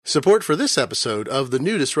Support for this episode of The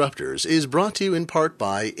New Disruptors is brought to you in part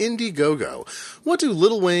by Indiegogo. What do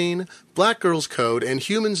Lil Wayne, Black Girls Code, and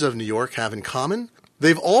Humans of New York have in common?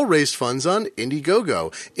 They've all raised funds on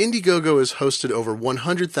Indiegogo. Indiegogo has hosted over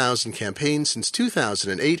 100,000 campaigns since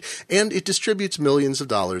 2008, and it distributes millions of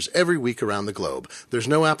dollars every week around the globe. There's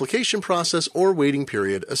no application process or waiting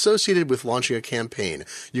period associated with launching a campaign.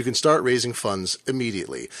 You can start raising funds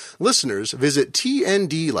immediately. Listeners, visit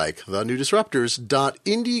TND like the New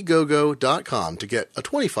Disruptors.indiegogo.com to get a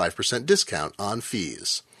 25% discount on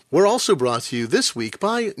fees. We're also brought to you this week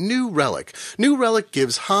by New Relic. New Relic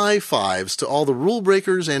gives high fives to all the rule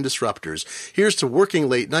breakers and disruptors. Here's to working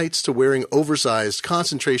late nights to wearing oversized,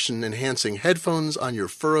 concentration-enhancing headphones on your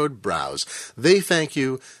furrowed brows. They thank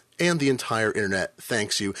you, and the entire internet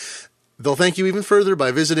thanks you. They'll thank you even further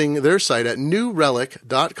by visiting their site at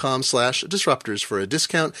newrelic.com/disruptors for a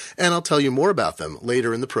discount, and I'll tell you more about them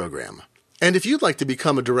later in the program. And if you'd like to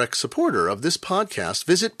become a direct supporter of this podcast,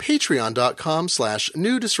 visit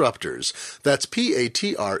patreon.com/newdisruptors. That's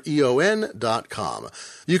patreon.com.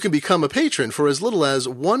 You can become a patron for as little as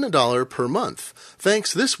 $1 per month.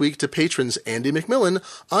 Thanks this week to patrons Andy McMillan,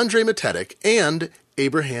 Andre Matetic, and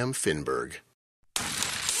Abraham Finberg.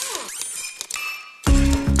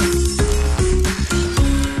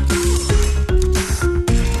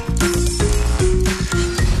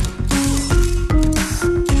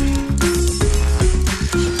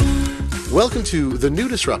 Welcome to The New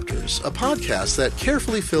Disruptors, a podcast that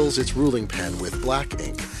carefully fills its ruling pen with black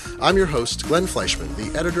ink. I'm your host, Glenn Fleischman,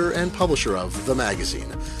 the editor and publisher of the magazine.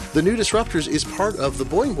 The New Disruptors is part of the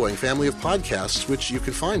Boing Boing family of podcasts, which you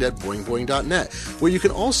can find at boingboing.net, where you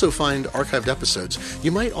can also find archived episodes.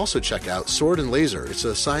 You might also check out Sword and Laser. It's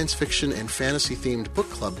a science fiction and fantasy-themed book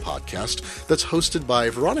club podcast that's hosted by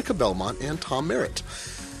Veronica Belmont and Tom Merritt.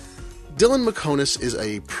 Dylan Meconis is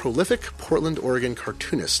a prolific Portland, Oregon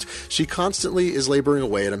cartoonist. She constantly is laboring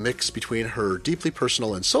away at a mix between her deeply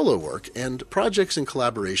personal and solo work and projects in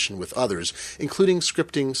collaboration with others, including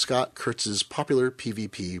scripting Scott Kurtz's popular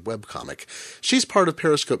PvP webcomic. She's part of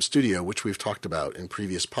Periscope Studio, which we've talked about in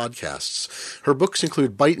previous podcasts. Her books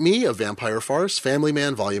include Bite Me, A Vampire Farce, Family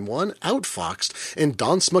Man Volume 1, Outfoxed, and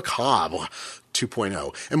Danse Macabre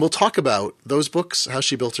 2.0. And we'll talk about those books, how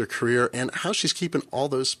she built her career, and how she's keeping all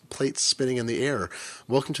those plates spinning in the air.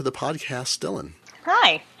 Welcome to the podcast, Dylan.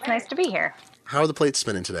 Hi. Nice to be here. How are the plates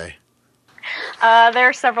spinning today? There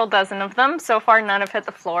are several dozen of them. So far, none have hit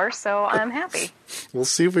the floor, so I'm happy. We'll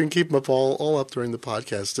see if we can keep them up all up during the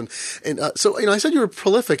podcast. And so, I said you were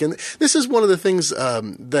prolific, and this is one of the things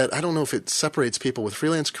that I don't know if it separates people with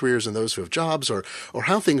freelance careers and those who have jobs or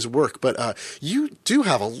how things work, but you do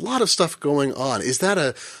have a lot of stuff going on. Is that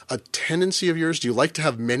a tendency of yours? Do you like to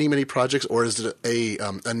have many, many projects, or is it a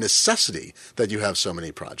necessity that you have so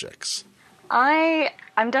many projects?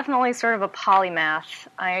 I'm definitely sort of a polymath.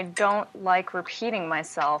 I don't like repeating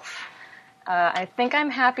myself. I think I'm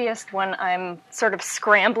happiest when I'm sort of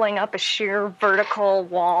scrambling up a sheer vertical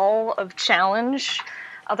wall of challenge.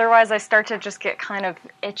 Otherwise, I start to just get kind of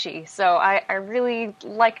itchy. So I really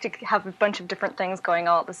like to have a bunch of different things going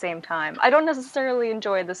all at the same time. I don't necessarily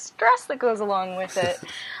enjoy the stress that goes along with it,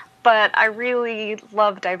 but I really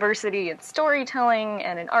love diversity in storytelling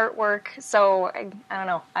and in artwork. So I don't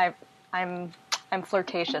know. I'm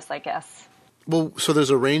flirtatious, I guess. Well, so there's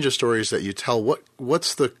a range of stories that you tell.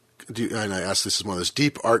 What's the? And I ask, this is one of those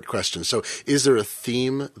deep art questions. So, is there a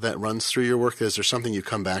theme that runs through your work? Is there something you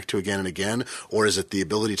come back to again and again, or is it the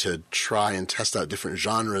ability to try and test out different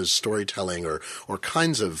genres, storytelling, or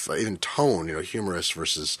kinds of even tone, humorous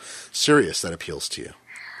versus serious, that appeals to you?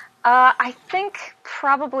 I think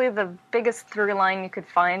probably the biggest through line you could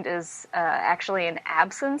find is actually an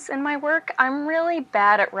absence in my work. I'm really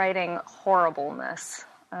bad at writing horribleness.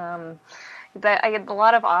 I get a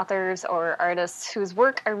lot of authors or artists whose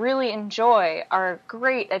work I really enjoy are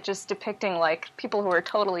great at just depicting like people who are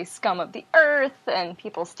totally scum of the earth and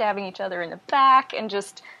people stabbing each other in the back and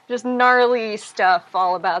just gnarly stuff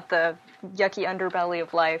all about the yucky underbelly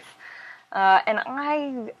of life. And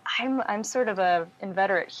I'm sort of a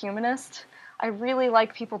inveterate humanist. I really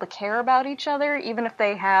like people to care about each other, even if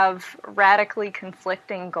they have radically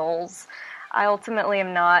conflicting goals. I ultimately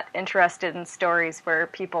am not interested in stories where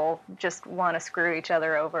people just want to screw each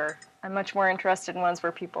other over. I'm much more interested in ones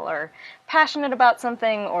where people are passionate about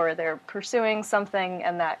something or they're pursuing something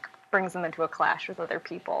and that brings them into a clash with other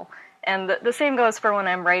people. And the same goes for when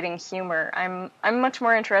I'm writing humor. I'm much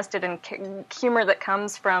more interested in humor that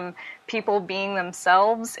comes from people being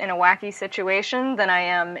themselves in a wacky situation than I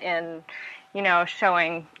am in,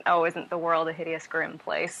 showing, isn't the world a hideous, grim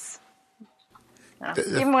place?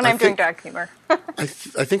 Even when I'm doing dark humor. I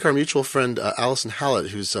think our mutual friend Allison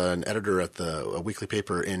Hallett, who's an editor at a weekly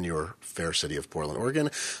paper in your fair city of Portland, Oregon,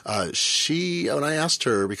 when I asked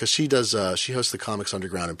her, because she hosts the Comics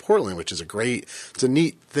Underground in Portland, which is it's a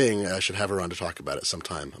neat thing. I should have her on to talk about it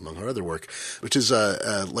sometime among her other work, which is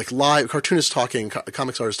like live cartoonists talking,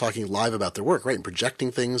 comics artists talking live about their work, right, and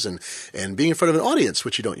projecting things and being in front of an audience,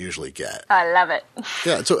 which you don't usually get. I love it.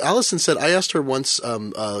 Yeah. So Allison said, I asked her once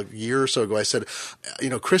a year or so ago, I said,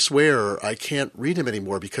 Chris Ware, I can't read him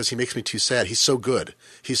anymore because he makes me too sad. He's so good.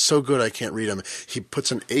 I can't read him. He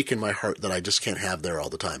puts an ache in my heart that I just can't have there all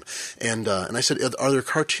the time. And I said, are there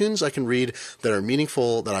cartoons I can read that are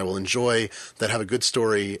meaningful, that I will enjoy, that have a good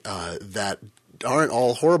story, that aren't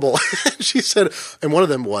all horrible? She said, and one of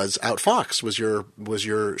them was Outfoxed, was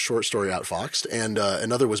your short story Outfoxed, and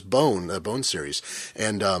another was Bone, the Bone series,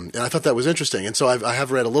 and I thought that was interesting, and so I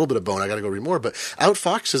have read a little bit of Bone. I got to go read more, but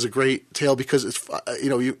Outfoxed is a great tale because it's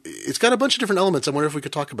it's got a bunch of different elements. I wonder if we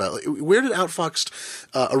could talk about where did Outfoxed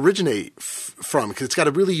originate from, because it's got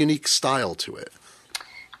a really unique style to it.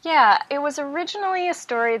 Yeah, it was originally a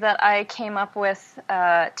story that I came up with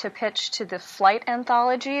to pitch to the Flight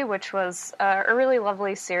Anthology, which was a really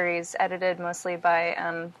lovely series edited mostly by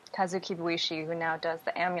Kazuki Buishi, who now does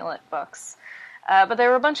the Amulet books. But there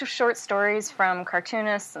were a bunch of short stories from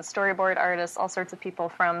cartoonists and storyboard artists, all sorts of people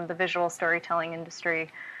from the visual storytelling industry,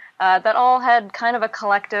 that all had kind of a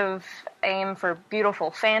collective aim for beautiful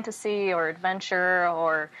fantasy or adventure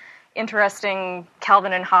or interesting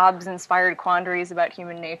Calvin and Hobbes inspired quandaries about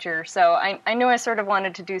human nature. So I knew I sort of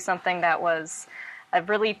wanted to do something that was a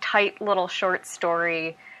really tight little short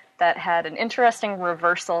story that had an interesting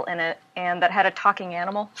reversal in it and that had a talking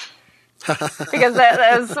animal. Because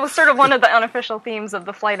that was sort of one of the unofficial themes of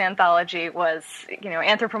the Flight Anthology was,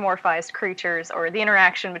 anthropomorphized creatures or the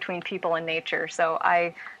interaction between people and nature. So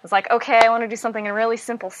I was like, okay, I want to do something in a really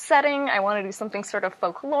simple setting. I want to do something sort of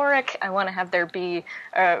folkloric. I want to have there be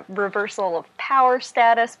a reversal of power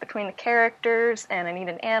status between the characters, and I need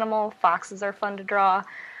an animal. Foxes are fun to draw.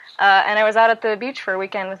 And I was out at the beach for a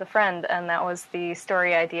weekend with a friend, and that was the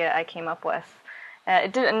story idea I came up with.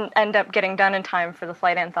 It didn't end up getting done in time for the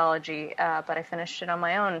Flight Anthology, but I finished it on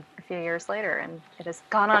my own a few years later, and it has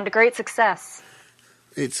gone on to great success.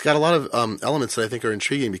 It's got a lot of elements that I think are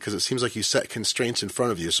intriguing because it seems like you set constraints in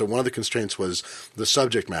front of you. So one of the constraints was the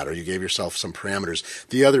subject matter. You gave yourself some parameters.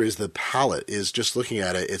 The other is the palette. Is just looking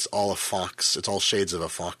at it, it's all a fox. It's all shades of a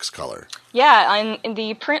fox color. Yeah, in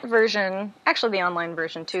the print version, actually the online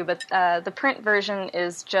version too, but the print version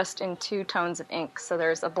is just in 2 tones of ink. So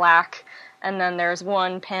there's a black, and then there's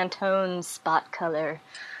one Pantone spot color,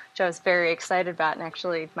 which I was very excited about. And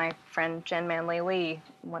actually, my friend Jen Manley Lee,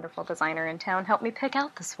 wonderful designer in town, helped me pick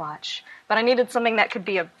out the swatch. But I needed something that could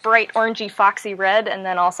be a bright orangey foxy red and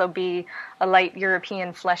then also be a light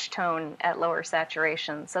European flesh tone at lower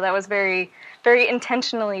saturation. So that was very, very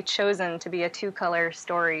intentionally chosen to be a 2-color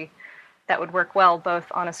story that would work well both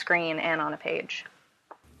on a screen and on a page.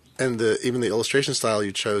 And even the illustration style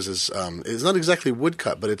you chose is not exactly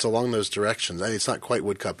woodcut, but it's along those directions. I mean, it's not quite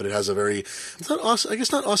woodcut, but it has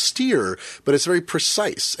not austere, but it's very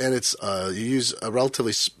precise. And it's you use a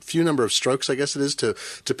relatively few number of strokes, I guess it is, to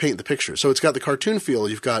paint the picture. So it's got the cartoon feel.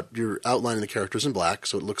 You're outlining the characters in black,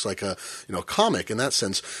 so it looks like a comic in that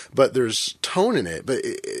sense. But there's tone in it, but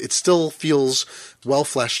it still feels well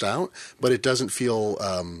fleshed out. But it doesn't feel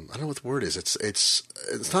I don't know what the word is. It's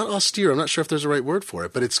not austere. I'm not sure if there's a right word for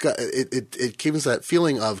it, but it's got it gives that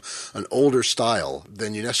feeling of an older style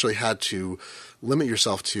than you necessarily had to limit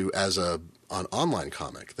yourself to as an online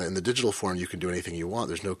comic. In the digital form, you can do anything you want.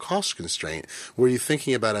 There's no cost constraint. Were you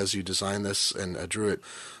thinking about, as you designed this and drew it,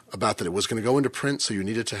 about that it was going to go into print, so you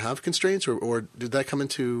needed to have constraints, or did that come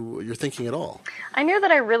into your thinking at all? I knew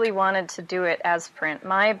that I really wanted to do it as print.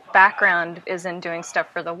 My background is in doing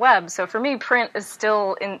stuff for the web, so for me, print is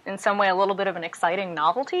still, in some way, a little bit of an exciting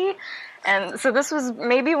novelty. And so this was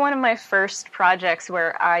maybe one of my first projects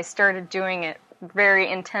where I started doing it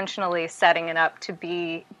very intentionally, setting it up to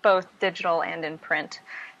be both digital and in print.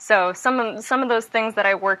 So some of those things that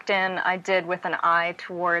I worked in, I did with an eye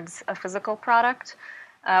towards a physical product.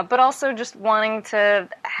 But also just wanting to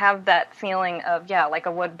have that feeling of, like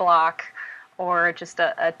a wood block or just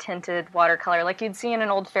a tinted watercolor, like you'd see in an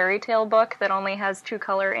old fairy tale book that only has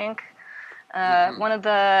 2-color ink. One of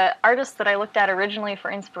the artists that I looked at originally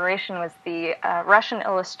for inspiration was the Russian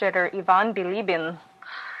illustrator Ivan Bilibin,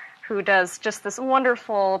 who does just this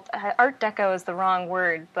wonderful, Art Deco is the wrong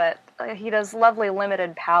word, but he does lovely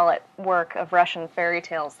limited palette work of Russian fairy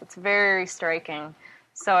tales that's very striking.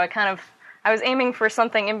 So I was aiming for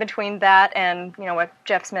something in between that and, what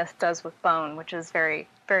Jeff Smith does with Bone, which is very,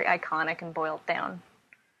 very iconic and boiled down.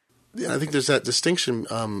 Yeah, I think there's that distinction.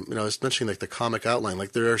 I was mentioning like the comic outline.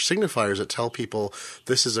 Like there are signifiers that tell people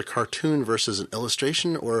this is a cartoon versus an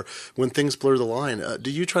illustration, or when things blur the line. Do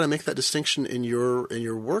you try to make that distinction in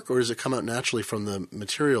your work, or does it come out naturally from the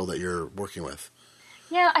material that you're working with?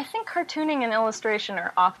 Yeah, I think cartooning and illustration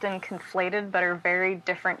are often conflated, but are very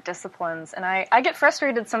different disciplines. And I get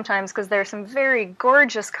frustrated sometimes because there are some very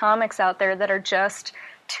gorgeous comics out there that are just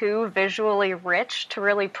too visually rich to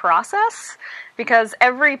really process, because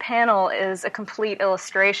every panel is a complete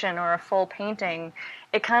illustration or a full painting.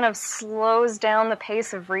 It kind of slows down the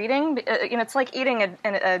pace of reading. It's like eating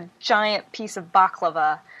a giant piece of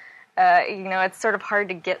baklava. It's sort of hard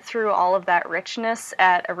to get through all of that richness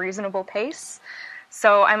at a reasonable pace.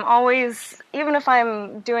 So I'm always, even if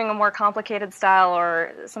I'm doing a more complicated style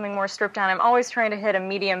or something more stripped down, I'm always trying to hit a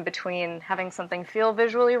medium between having something feel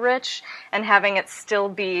visually rich and having it still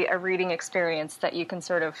be a reading experience that you can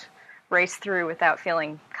sort of race through without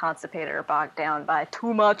feeling constipated or bogged down by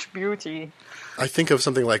too much beauty. I think of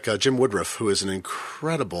something like Jim Woodruff, who is an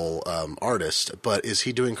incredible artist, but is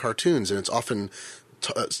he doing cartoons? And it's often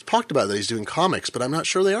talked about that he's doing comics, but I'm not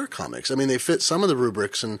sure they are comics. I mean, they fit some of the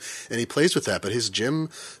rubrics, and he plays with that, but his Jim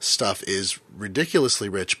stuff is ridiculously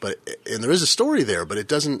rich, and there is a story there, but it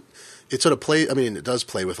doesn't, it sort of play, I mean, it does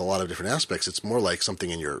play with a lot of different aspects. It's more like something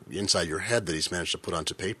inside your head that he's managed to put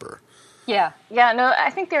onto paper. Yeah, no, I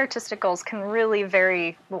think the artistic goals can really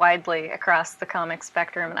vary widely across the comic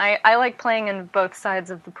spectrum, and I like playing in both sides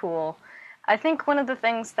of the pool. I think one of the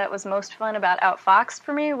things that was most fun about Outfoxed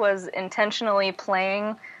for me was intentionally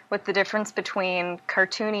playing with the difference between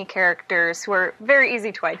cartoony characters who are very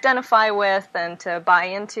easy to identify with and to buy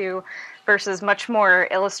into versus much more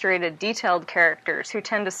illustrated, detailed characters who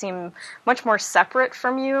tend to seem much more separate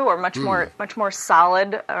from you or much more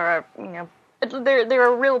solid, or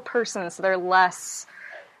they're a real person, so they're less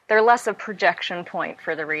a projection point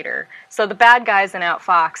for the reader. So the bad guys in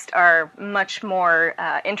Outfoxed are much more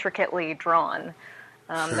intricately drawn.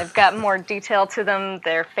 They've got more detail to them,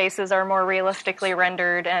 their faces are more realistically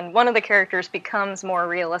rendered, and one of the characters becomes more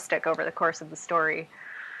realistic over the course of the story.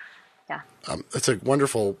 Yeah. It's a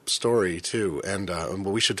wonderful story too, and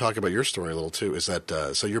we should talk about your story a little too. Is that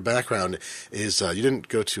so? Your background is you didn't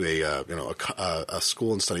go to a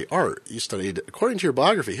school and study art. You studied, according to your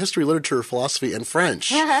biography, history, literature, philosophy, and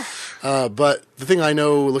French. But the thing I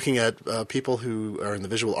know, looking at people who are in the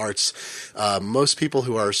visual arts, most people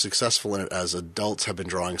who are successful in it as adults have been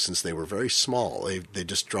drawing since they were very small. They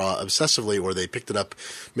just draw obsessively, or they picked it up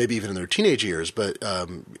maybe even in their teenage years. But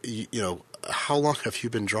how long have you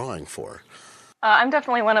been drawing for? I'm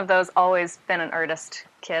definitely one of those always been an artist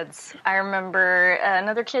kids. I remember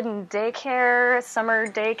another kid in daycare, summer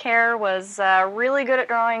daycare, was really good at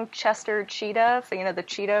drawing Chester Cheetah, the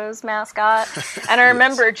Cheetos mascot. And I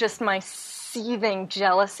remember just my seething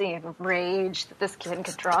jealousy and rage that this kid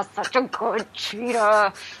could draw such a good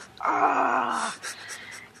cheetah.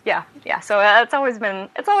 Yeah. So it's always been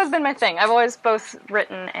my thing. I've always both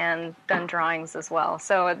written and done drawings as well.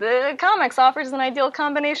 So the comics offers an ideal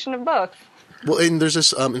combination of both. Well, and there's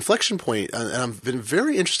this inflection point, and I've been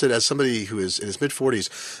very interested as somebody who is in his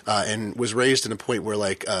mid-40s and was raised in a point where,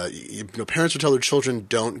 parents would tell their children,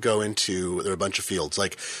 don't go into, there are a bunch of fields,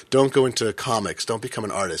 don't go into comics, don't become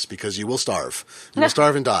an artist, because you will starve. You will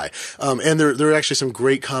starve and die. And there are actually some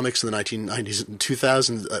great comics in the 1990s and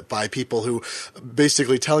 2000s by people who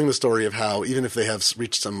basically telling the story of how, even if they have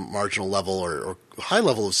reached some marginal level or high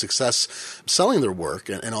level of success selling their work,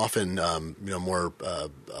 and often more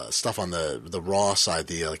stuff on the raw side,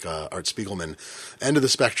 the Art Spiegelman end of the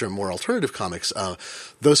spectrum, more alternative comics.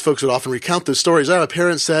 Those folks would often recount those stories. My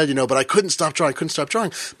parents said, but I couldn't stop drawing.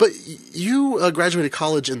 But you graduated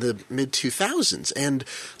college in the mid 2000s, and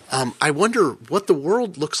I wonder what the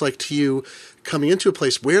world looks like to you coming into a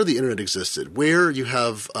place where the internet existed, where you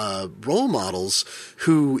have role models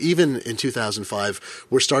who, even in 2005,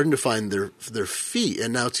 were starting to find their feet.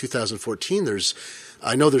 And now 2014,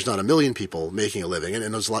 I know there's not a million people making a living,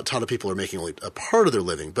 and there's a ton of people are making only a part of their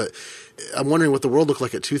living. But I'm wondering what the world looked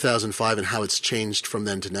like at 2005 and how it's changed from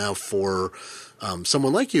then to now for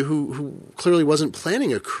someone like you who clearly wasn't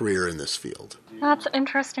planning a career in this field. That's an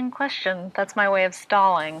interesting question. That's my way of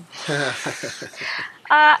stalling.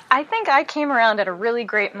 I think I came around at a really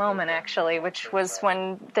great moment, actually, which was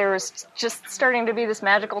when there was just starting to be this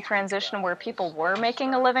magical transition where people were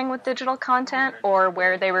making a living with digital content, or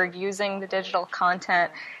where they were using the digital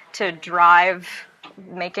content to drive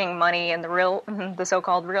making money in the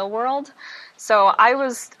so-called real world. So I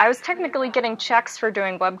was technically getting checks for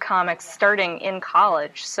doing webcomics starting in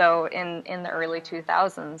college, so in the early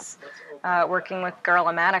 2000s. working with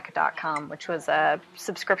girlamatic.com, which was a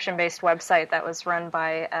subscription-based website that was run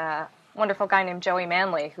by a wonderful guy named Joey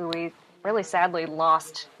Manley, who we really sadly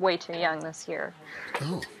lost way too young this year.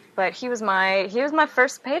 Oh. But he was my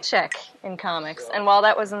first paycheck in comics, and while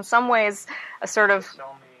that was in some ways a sort of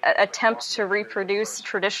attempt to reproduce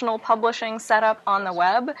traditional publishing setup on the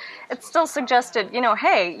web, it still suggested,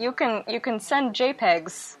 hey, you can send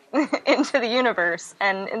JPEGs into the universe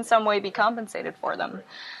and in some way be compensated for them.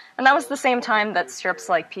 And that was the same time that strips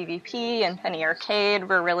like PvP and Penny Arcade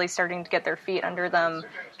were really starting to get their feet under them.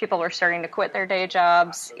 People were starting to quit their day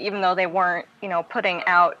jobs, even though they weren't, putting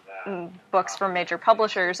out books from major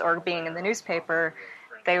publishers or being in the newspaper.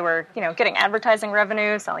 They were, getting advertising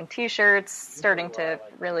revenue, selling T-shirts, starting to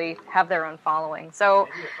really have their own following. So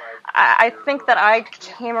I think that I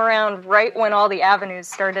came around right when all the avenues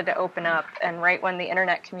started to open up and right when the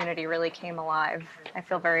internet community really came alive. I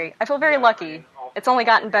feel very lucky. It's only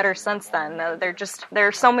gotten better since then. There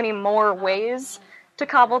are so many more ways to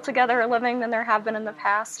cobble together a living than there have been in the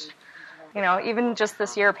past. Even just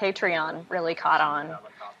this year, Patreon really caught on.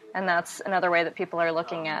 And that's another way that people are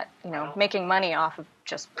looking at, making money off of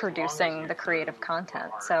just producing the creative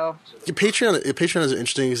content. So Patreon is an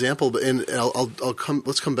interesting example, but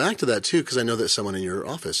let's come back to that too, because I know that someone in your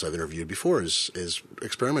office I've interviewed before is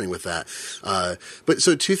experimenting with that. But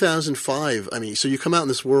so 2005, so you come out in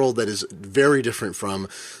this world that is very different from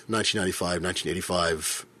 1995,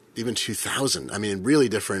 1985. Even 2000, really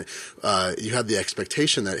different. You had the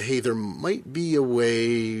expectation that, hey, there might be a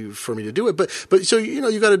way for me to do it. But so,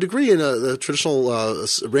 you got a degree in the traditional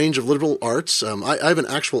range of liberal arts. I have an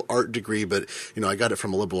actual art degree, but, I got it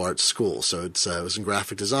from a liberal arts school. So it was in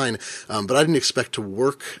graphic design. But I didn't expect to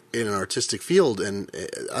work in an artistic field. And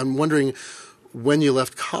I'm wondering, when you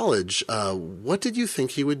left college, what did you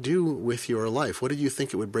think you would do with your life? What did you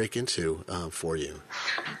think it would break into for you?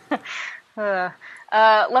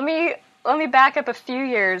 Let me back up a few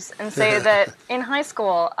years and say that in high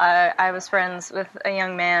school, I was friends with a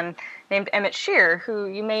young man named Emmett Shear, who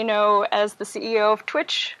you may know as the CEO of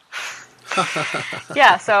Twitch.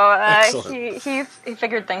 Yeah, so he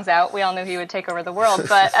figured things out. We all knew he would take over the world.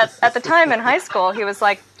 But at the time in high school, he was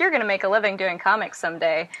like, "You're going to make a living doing comics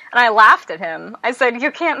someday." And I laughed at him. I said,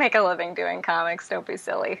 "You can't make a living doing comics. Don't be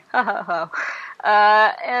silly." And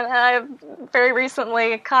I very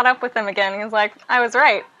recently caught up with him again. He was like, "I was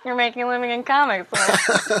right. You're making a living in comics."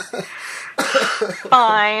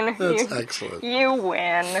 Fine. That's excellent. You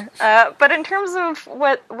win. But in terms of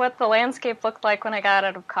what the landscape looked like when I got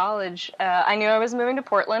out of college, I knew I was moving to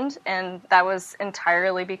Portland, and that was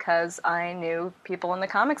entirely because I knew people in the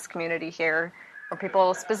comics community here, or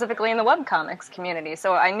people specifically in the webcomics community.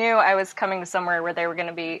 So I knew I was coming to somewhere where there were going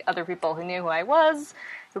to be other people who knew who I was,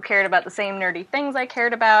 who cared about the same nerdy things I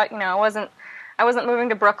cared about. I wasn't moving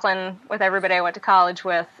to Brooklyn with everybody I went to college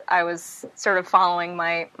with. I was sort of following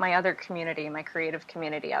my other community, my creative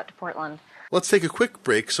community, out to Portland. Let's take a quick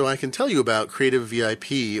break so I can tell you about Creative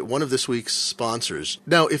VIP, one of this week's sponsors.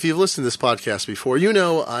 Now, if you've listened to this podcast before, you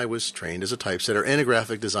know I was trained as a typesetter and a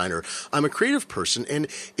graphic designer. I'm a creative person, and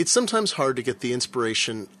it's sometimes hard to get the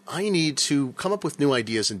inspiration I need to come up with new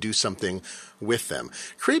ideas and do something with them.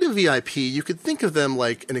 Creative VIP, you could think of them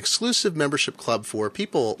like an exclusive membership club for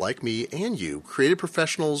people like me and you, creative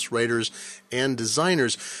professionals, writers, and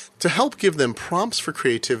designers, to help give them prompts for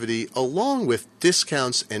creativity along with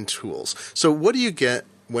discounts and tools. So what do you get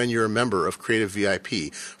when you're a member of Creative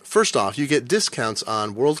VIP? First off, you get discounts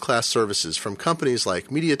on world-class services from companies like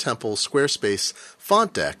Media Temple, Squarespace,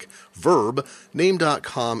 FontDeck, Verb,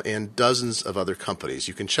 Name.com, and dozens of other companies.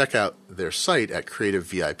 You can check out their site at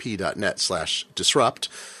creativevip.net/disrupt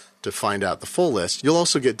to find out the full list. You'll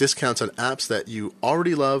also get discounts on apps that you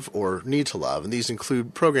already love or need to love, and these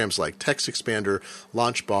include programs like Text Expander,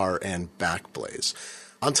 LaunchBar, and Backblaze.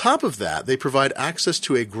 On top of that, they provide access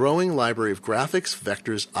to a growing library of graphics,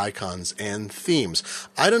 vectors, icons, and themes.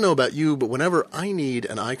 I don't know about you, but whenever I need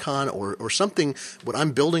an icon or something, when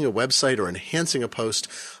I'm building a website or enhancing a post,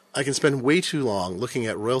 I can spend way too long looking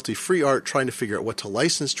at royalty-free art, trying to figure out what to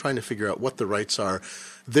license, trying to figure out what the rights are.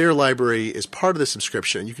 Their library is part of the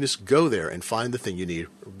subscription. You can just go there and find the thing you need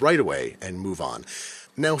right away and move on.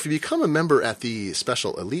 Now, if you become a member at the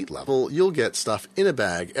special elite level, you'll get stuff in a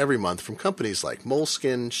bag every month from companies like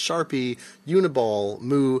Moleskine, Sharpie, Uniball,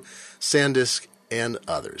 Moo, SanDisk, and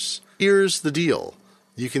others. Here's the deal.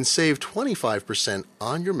 You can save 25%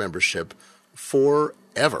 on your membership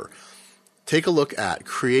forever. Take a look at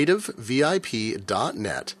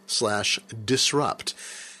creativevip.net/disrupt.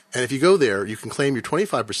 And if you go there, you can claim your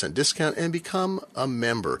 25% discount and become a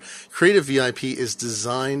member. Creative VIP is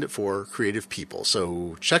designed for creative people.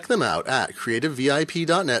 So check them out at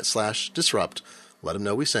creativevip.net/disrupt. Let them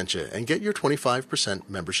know we sent you and get your 25%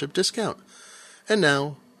 membership discount. And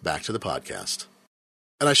now, back to the podcast.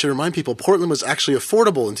 And I should remind people, Portland was actually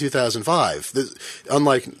affordable in 2005.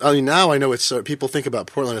 Now I know it's people think about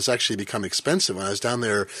Portland, it's actually become expensive. When I was down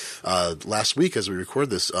there last week as we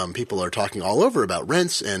record this, people are talking all over about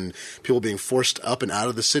rents and people being forced up and out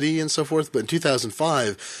of the city and so forth. But in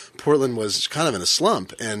 2005, Portland was kind of in a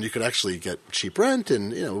slump, and you could actually get cheap rent,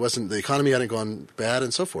 and the economy hadn't gone bad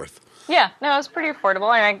and so forth. Yeah, no, it was pretty affordable.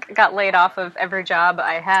 I got laid off of every job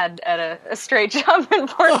I had at a straight job in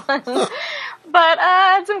Portland. But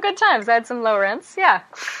I had some good times. I had some low rents. Yeah,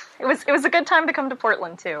 it was a good time to come to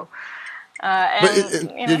Portland, too.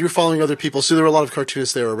 You're following other people, so there were a lot of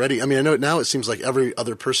cartoonists there already. I mean, I know now it seems like every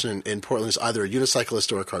other person in Portland is either a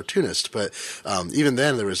unicyclist or a cartoonist, but even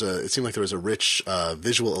then it seemed like there was a rich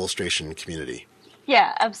visual illustration community.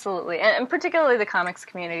 Yeah, absolutely. And particularly the comics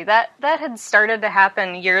community. That had started to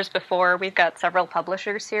happen years before. We've got several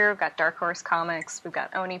publishers here. We've got Dark Horse Comics. We've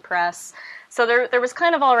got Oni Press. So there was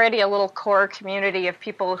kind of already a little core community of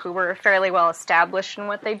people who were fairly well established in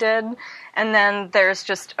what they did. And then there's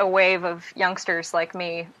just a wave of youngsters like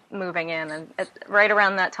me moving in. And right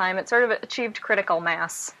around that time, it sort of achieved critical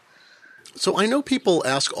mass. So I know people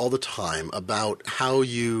ask all the time about how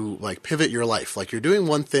you pivot your life. Like you're doing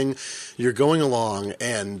one thing, you're going along,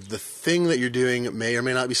 and the thing that you're doing may or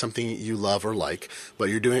may not be something you love or like, but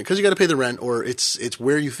you're doing it because you got to pay the rent, or it's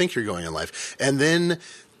where you think you're going in life. And then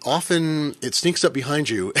often it sneaks up behind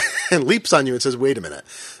you and leaps on you and says, "Wait a minute,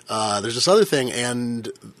 there's this other thing." And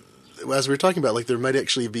as we were talking about, there might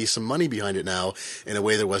actually be some money behind it now in a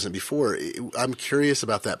way there wasn't before. I'm curious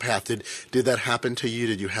about that path. Did that happen to you?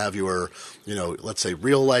 Did you have your, let's say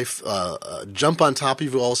real life jump on top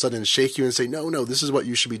of you all of a sudden and shake you and say, no, this is what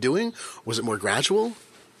you should be doing? Was it more gradual?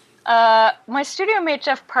 My studio mate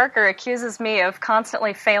Jeff Parker accuses me of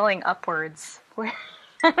constantly failing upwards.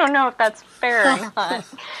 I don't know if that's fair or not.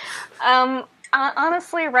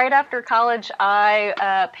 Honestly, right after college,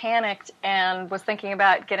 I panicked and was thinking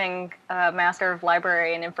about getting a Master of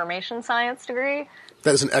Library and Information Science degree.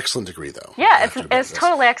 That is an excellent degree, though. Yeah, it's a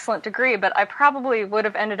totally excellent degree, but I probably would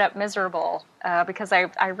have ended up miserable because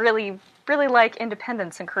I really, really like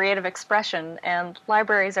independence and creative expression, and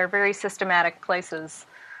libraries are very systematic places,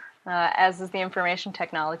 as is the information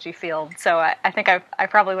technology field. So I think I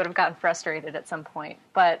probably would have gotten frustrated at some point,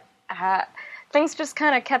 but things just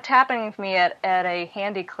kind of kept happening to me at a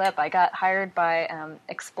handy clip. I got hired by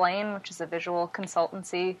Explain, which is a visual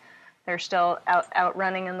consultancy. They're still out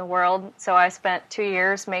running in the world. So I spent 2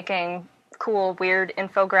 years making cool, weird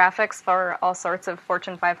infographics for all sorts of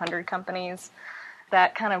Fortune 500 companies.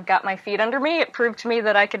 That kind of got my feet under me. It proved to me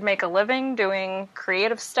that I could make a living doing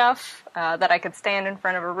creative stuff, that I could stand in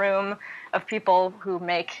front of a room of people who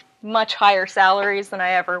make much higher salaries than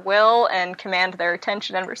I ever will and command their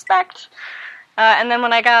attention and respect. And then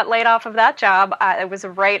when I got laid off of that job, it was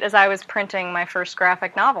right as I was printing my first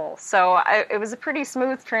graphic novel. So it was a pretty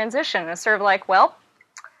smooth transition. It was sort of like, well,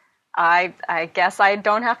 I guess I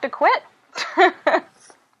don't have to quit.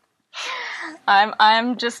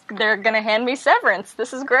 They're going to hand me severance.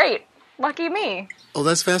 This is great. Lucky me. Oh,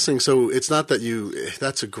 that's fascinating. So it's not that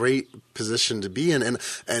that's a great position to be in. And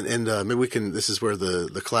maybe we can, this is where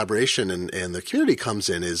the collaboration and the community comes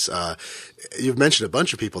in is, you've mentioned a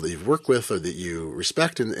bunch of people that you've worked with or that you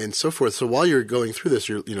respect and so forth. So while you're going through this,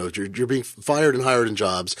 you're being fired and hired in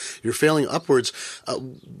jobs, you're failing upwards.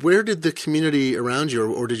 Where did the community around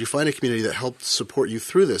you, or did you find a community that helped support you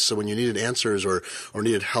through this? So when you needed answers or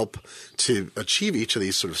needed help to achieve each of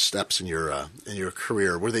these sort of steps in your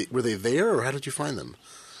career, were they there, or how did you find them?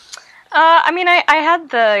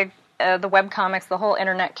 I had the webcomics, the whole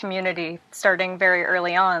internet community starting very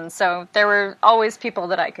early on. So there were always people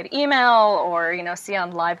that I could email or, see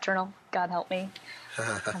on LiveJournal. God help me.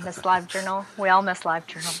 I miss LiveJournal. We all miss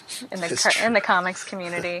LiveJournal in the comics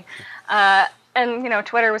community. And,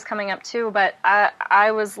 Twitter was coming up too, but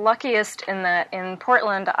I was luckiest in that in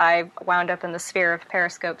Portland, I wound up in the sphere of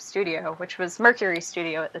Periscope Studio, which was Mercury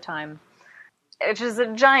Studio at the time, which is a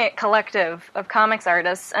giant collective of comics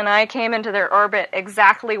artists, and I came into their orbit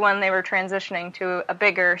exactly when they were transitioning to a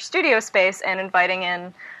bigger studio space and inviting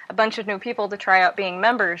in a bunch of new people to try out being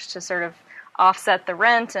members to sort of offset the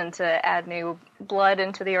rent and to add new blood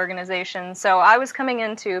into the organization. So I was coming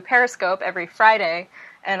into Periscope every Friday,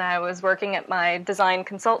 and I was working at my design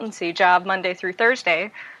consultancy job Monday through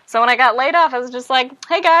Thursday. So when I got laid off, I was just like,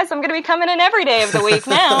 hey guys, I'm going to be coming in every day of the week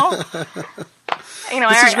now.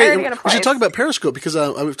 This is I great. already got a We place. should talk about Periscope because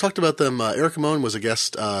we've talked about them. Erica Moen was a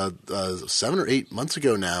guest 7 or 8 months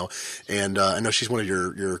ago now, and I know she's one of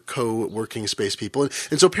your co-working space people.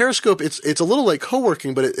 And so Periscope, it's a little like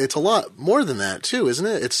co-working, but it's a lot more than that too, isn't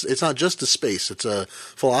it? It's not just a space; it's a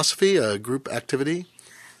philosophy, a group activity.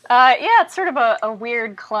 Yeah, it's sort of a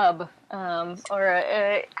weird club.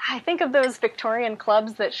 I think of those Victorian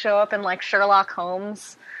clubs that show up in like Sherlock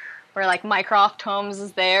Holmes, where like Mycroft Holmes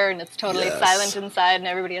is there and it's totally silent inside and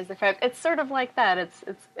everybody has their phone. It's sort of like that.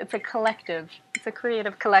 It's a collective. It's a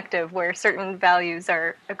creative collective where certain values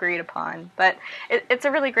are agreed upon. But it's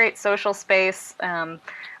a really great social space.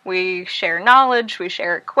 We share knowledge, we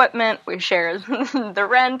share equipment, we share the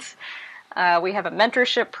rent. We have a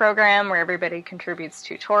mentorship program where everybody contributes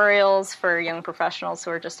tutorials for young professionals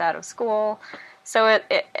who are just out of school. So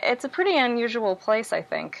it's a pretty unusual place, I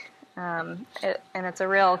think. And it's a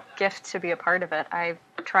real gift to be a part of it. I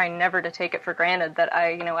try never to take it for granted that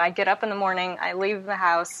I get up in the morning, I leave the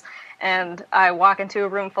house, and I walk into a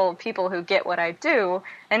room full of people who get what I do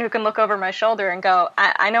and who can look over my shoulder and go,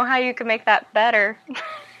 I know how you can make that better.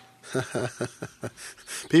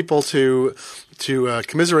 People to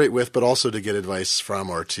commiserate with, but also to get advice from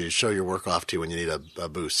or to show your work off to when you need a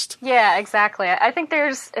boost. Yeah, exactly. I think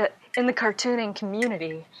there's, in the cartooning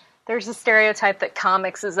community, there's a stereotype that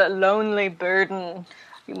comics is a lonely burden.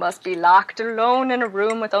 You must be locked alone in a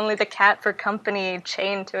room with only the cat for company,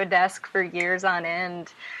 chained to a desk for years on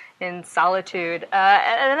end in solitude.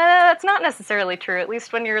 And that's not necessarily true, at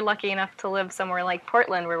least when you're lucky enough to live somewhere like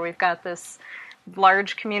Portland, where we've got this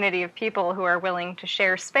large community of people who are willing to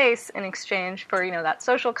share space in exchange for, that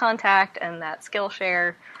social contact and that skill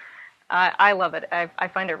share. I love it. I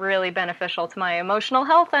find it really beneficial to my emotional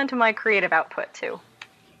health and to my creative output, too.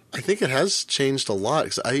 I think it has changed a lot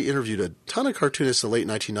because I interviewed a ton of cartoonists in the late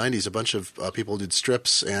 1990s, a bunch of people who did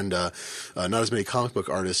strips and not as many comic book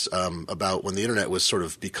artists about when the internet was sort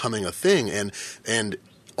of becoming a thing. And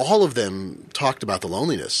all of them talked about the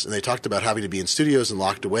loneliness, and they talked about having to be in studios and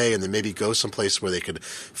locked away and then maybe go someplace where they could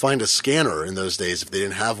find a scanner in those days if they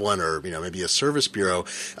didn't have one, or maybe a service bureau,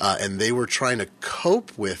 and they were trying to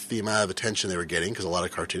cope with the amount of attention they were getting because a lot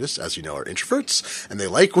of cartoonists, as you know, are introverts and they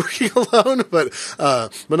like working alone, but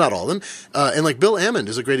not all of them. And like Bill Ammond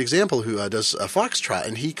is a great example who does Foxtrot,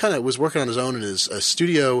 and he kind of was working on his own in his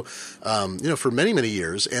studio for many, many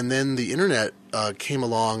years, and then the internet came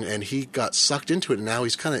along and he got sucked into it, and now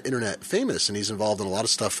he's kind of internet famous and he's involved in a lot of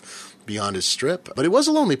stuff beyond his strip. But it was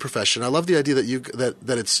a lonely profession. I love the idea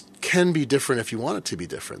that it can be different if you want it to be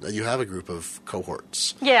different, that you have a group of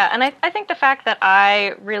cohorts. Yeah, and I think the fact that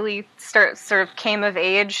I really sort of came of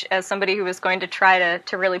age as somebody who was going to try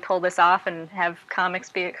to really pull this off and have comics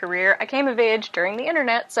be a career, I came of age during the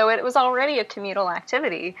internet, so it was already a communal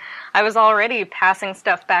activity. I was already passing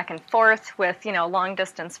stuff back and forth with,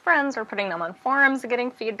 long-distance friends or putting them on forums and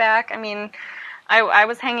getting feedback. I mean, I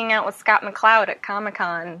was hanging out with Scott McCloud at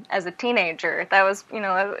Comic-Con as a teenager. That was,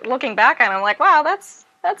 looking back on it, I'm like, wow, that's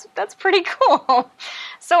pretty cool.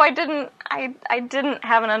 So I didn't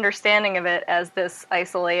have an understanding of it as this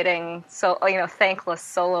isolating, thankless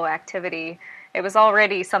solo activity. It was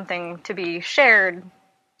already something to be shared.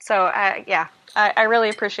 So I really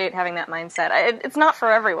appreciate having that mindset. It's not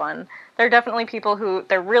for everyone. There are definitely people who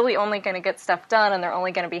they're really only going to get stuff done and they're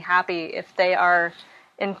only going to be happy if they are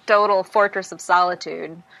in total fortress of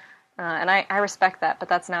solitude. And I respect that, but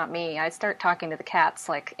that's not me. I start talking to the cats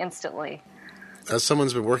like instantly. As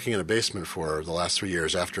someone's been working in a basement for the last 3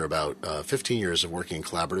 years, after about 15 years of working in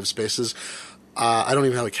collaborative spaces, I don't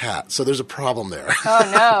even have a cat, so there's a problem there.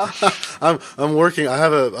 Oh no! I'm working. I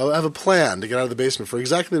have a plan to get out of the basement for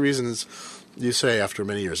exactly the reasons you say after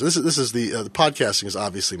many years. This is the podcasting is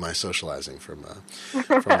obviously my socializing from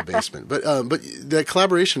the basement. But that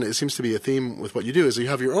collaboration, it seems to be a theme with what you do, is you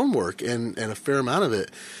have your own work and a fair amount of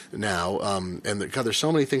it now. And there's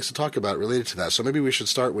so many things to talk about related to that. So maybe we should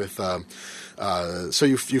start with. So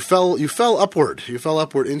you fell upward. You fell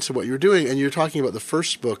upward into what you were doing, and you're talking about the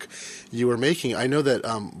first book you were making. I know that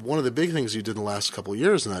one of the big things you did in the last couple of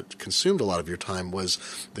years, and that consumed a lot of your time, was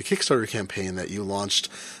the Kickstarter campaign that you launched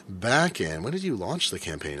back in. When did you launch the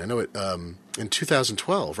campaign? I know it in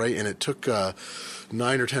 2012, right? And it took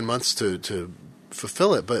 9 or 10 months to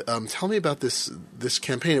fulfill it. But tell me about this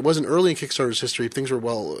campaign. It wasn't early in Kickstarter's history. Things were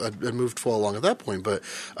had moved well along at that point. But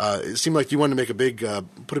it seemed like you wanted to make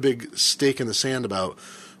put a big stake in the sand about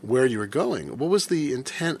where you were going. What was the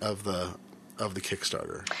intent of the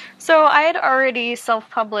Kickstarter? So I had already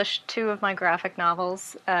self-published 2 of my graphic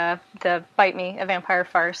novels, the Bite Me, A Vampire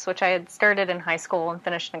Farce, which I had started in high school and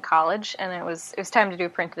finished in college, and it was time to do a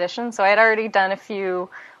print edition. So I had already done a few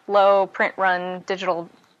low print run digital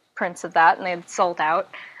prints of that, and they'd sold out.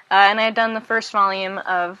 And I had done the first volume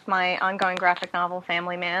of my ongoing graphic novel,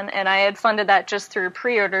 Family Man, and I had funded that just through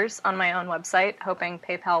pre-orders on my own website, hoping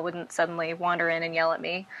PayPal wouldn't suddenly wander in and yell at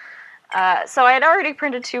me. So I had already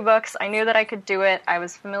printed 2 books. I knew that I could do it. I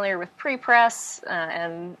was familiar with pre-press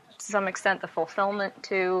and to some extent the fulfillment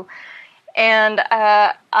too. And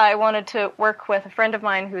I wanted to work with a friend of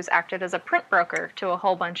mine who's acted as a print broker to a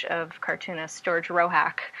whole bunch of cartoonists, George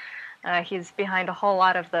Rohack. He's behind a whole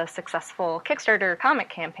lot of the successful Kickstarter comic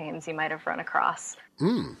campaigns you might have run across.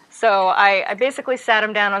 So I basically sat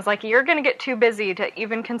him down. I was like, you're going to get too busy to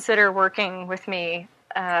even consider working with me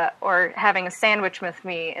or having a sandwich with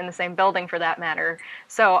me in the same building for that matter.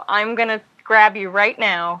 So I'm going to grab you right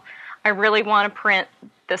now. I really want to print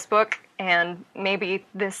this book and maybe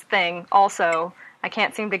this thing also. I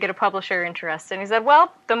can't seem to get a publisher interested. And he said,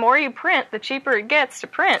 well, the more you print, the cheaper it gets to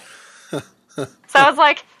print. So I was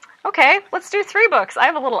like, okay, let's do 3 books. I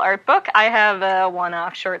have a little art book, I have a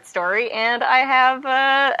one-off short story, and I have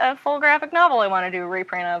a full graphic novel I want to do a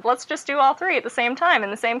reprint of. Let's just do all 3 at the same time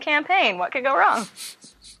in the same campaign. What could go wrong?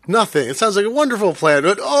 Nothing. It sounds like a wonderful plan,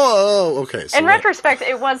 but okay. So in retrospect,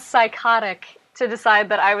 it was psychotic to decide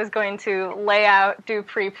that I was going to lay out, do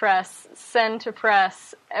pre-press, send to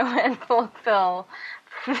press, and fulfill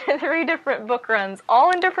 3 different book runs,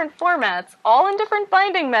 all in different formats, all in different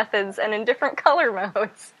binding methods, and in different color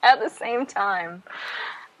modes at the same time.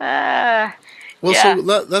 So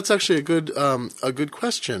that's actually a good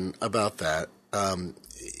question about that.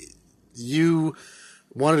 You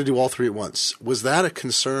wanted to do all 3 at once. Was that a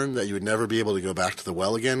concern that you would never be able to go back to the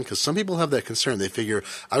well again? Because some people have that concern. They figure,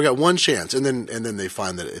 I've got one chance, and then they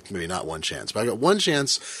find that it's maybe not one chance. But I've got one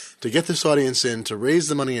chance to get this audience in, to raise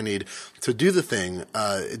the money I need, to do the thing.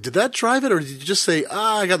 Did that drive it, or did you just say,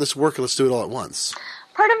 I got this work, let's do it all at once?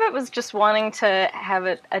 Part of it was just wanting to have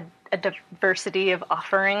a diversity of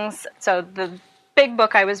offerings. So the big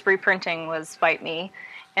book I was reprinting was Fight Me.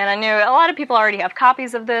 And I knew a lot of people already have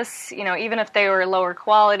copies of this, even if they were lower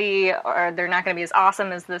quality or they're not going to be as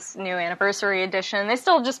awesome as this new anniversary edition, they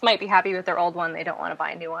still just might be happy with their old one. They don't want to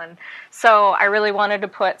buy a new one. So I really wanted to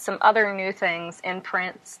put some other new things in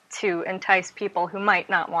print to entice people who might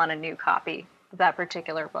not want a new copy of that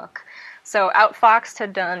particular book. So Outfoxed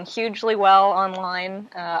had done hugely well online.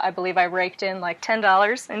 I believe I raked in like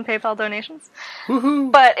 $10 in PayPal donations.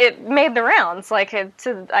 Woohoo. But it made the rounds. I can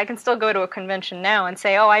still go to a convention now and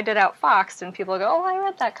say, I did Outfoxed, and people go, I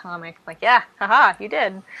read that comic. I'm like, yeah, haha, you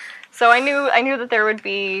did. So I knew that there would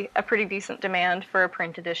be a pretty decent demand for a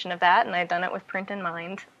print edition of that, and I'd done it with print in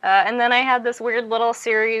mind. And then I had this weird little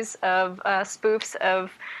series of spoofs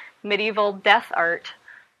of medieval death art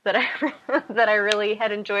that I really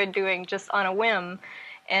had enjoyed doing just on a whim,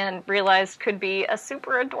 and realized could be a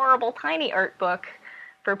super adorable tiny art book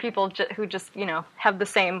for people who just have the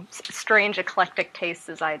same strange eclectic tastes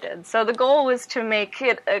as I did. So the goal was to make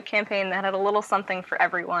it a campaign that had a little something for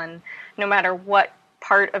everyone, no matter what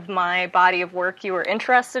part of my body of work you were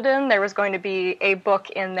interested in. There was going to be a book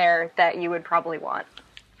in there that you would probably want.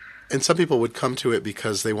 And some people would come to it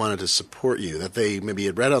because they wanted to support you, that they maybe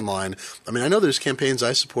had read online. I mean, I know there's campaigns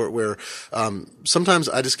I support where sometimes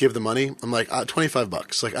I just give the money. I'm like,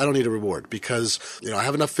 $25. Like, I don't need a reward because, I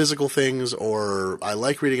have enough physical things, or I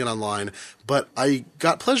like reading it online, but I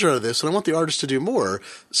got pleasure out of this and I want the artist to do more.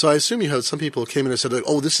 So I assume you had some people who came in and said,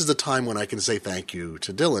 this is the time when I can say thank you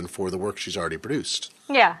to Dylan for the work she's already produced.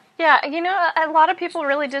 Yeah. A lot of people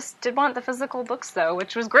really just did want the physical books, though,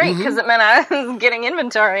 which was great because it meant I was getting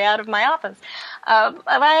inventory out of my office.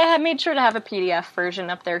 I had made sure to have a PDF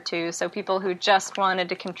version up there, too, so people who just wanted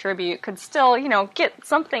to contribute could still, get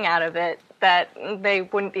something out of it that they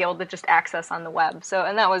wouldn't be able to just access on the web.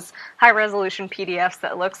 And that was high-resolution PDFs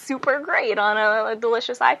that look super great on a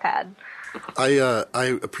delicious iPad.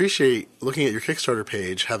 I appreciate looking at your Kickstarter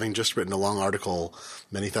page, having just written a long article,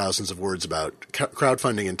 many thousands of words about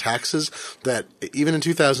crowdfunding and taxes, that even in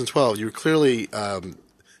 2012, you were clearly a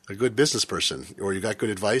good business person, or you got good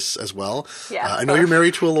advice as well. Yeah, I know you're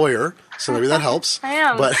married to a lawyer, so maybe that helps. I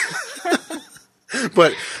am.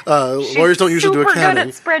 But lawyers don't usually do accounting.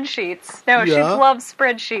 She's super good at spreadsheets. No, she loves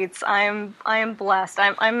spreadsheets. I am blessed.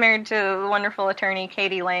 I'm married to the wonderful attorney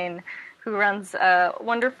Katie Lane, who runs a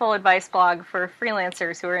wonderful advice blog for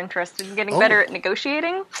freelancers who are interested in getting better at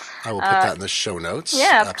negotiating. I will put that in the show notes.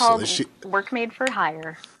 Yeah, it's called Work Made for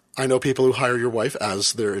Hire. I know people who hire your wife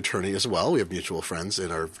as their attorney as well. We have mutual friends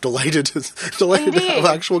and are delighted to have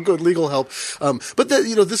actual good legal help. But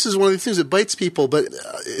this is one of the things that bites people. But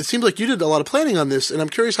it seems like you did a lot of planning on this, and I'm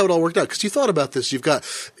curious how it all worked out, because you thought about this. You've got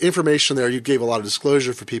information there. You gave a lot of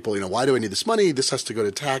disclosure for people. Why do I need this money? This has to go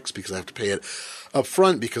to tax because I have to pay it. up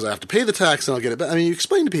front because I have to pay the tax and I'll get it back. I mean, you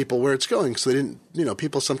explain to people where it's going so they didn't,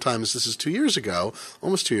 people sometimes, this is 2 years ago,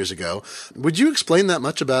 almost 2 years ago. Would you explain that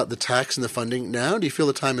much about the tax and the funding now? Do you feel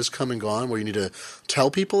the time has come and gone where you need to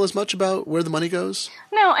tell people as much about where the money goes?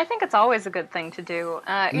 No, I think it's always a good thing to do.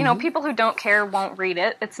 People who don't care won't read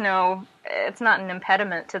it. It's not an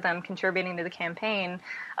impediment to them contributing to the campaign.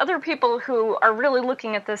 Other people who are really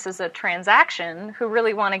looking at this as a transaction, who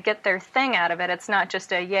really want to get their thing out of it, it's not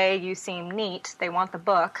just a, yay, you seem neat, they want the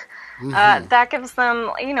book. That gives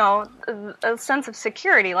them, a sense of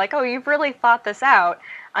security, like, oh, you've really thought this out.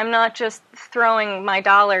 I'm not just throwing my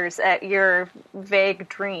dollars at your vague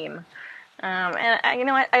dream.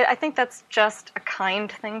 I think that's just a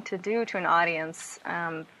kind thing to do to an audience,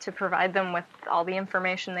 to provide them with all the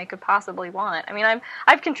information they could possibly want. I mean,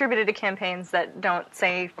 I've contributed to campaigns that don't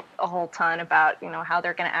say a whole ton about, how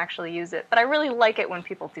they're going to actually use it. But I really like it when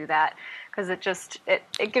people do that, because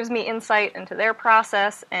it gives me insight into their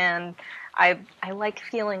process, and I like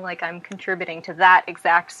feeling like I'm contributing to that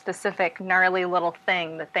exact specific gnarly little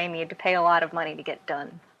thing that they need to pay a lot of money to get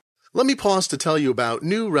done. Let me pause to tell you about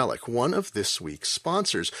New Relic, one of this week's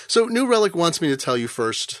sponsors. So New Relic wants me to tell you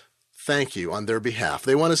first, thank you on their behalf.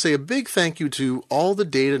 They want to say a big thank you to all the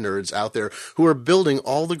data nerds out there who are building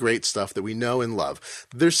all the great stuff that we know and love.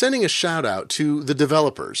 They're sending a shout out to the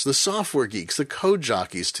developers, the software geeks, the code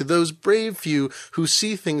jockeys, to those brave few who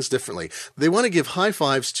see things differently. They want to give high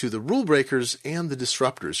fives to the rule breakers and the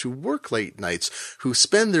disruptors who work late nights, who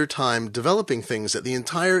spend their time developing things that the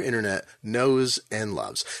entire internet knows and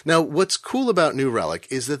loves. Now, what's cool about New Relic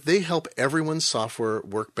is that they help everyone's software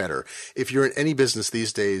work better. If you're in any business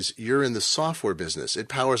these days, you're in the software business. It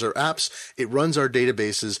powers our apps, it runs our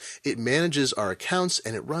databases, it manages our accounts,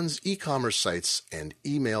 and it runs e-commerce sites and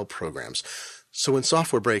email programs. So when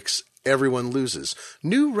software breaks, everyone loses.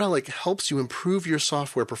 New Relic helps you improve your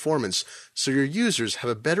software performance so your users have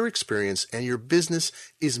a better experience and your business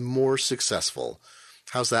is more successful.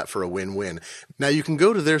 How's that for a win-win? Now you can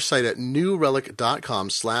go to their site at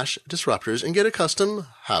newrelic.com/disruptors and get a custom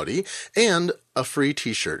howdy and a free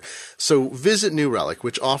t-shirt. So visit New Relic,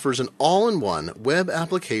 which offers an all-in-one web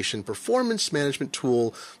application performance management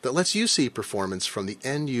tool that lets you see performance from the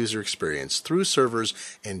end user experience through servers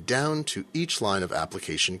and down to each line of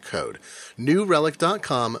application code.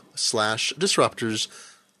 newrelic.com/disruptors.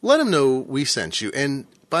 Let them know we sent you. And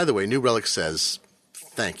by the way, New Relic says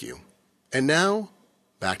thank you. And now,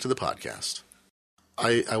 back to the podcast.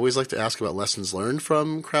 I always like to ask about lessons learned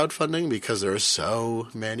from crowdfunding because there are so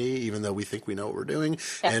many, even though we think we know what we're doing.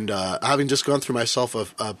 Yeah. And having just gone through myself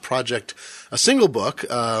a project, a single book,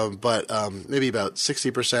 but maybe about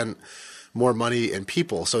 60% more money and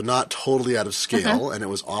people, so not totally out of scale, and it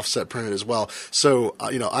was offset printed as well. So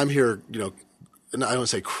I'm here, and I don't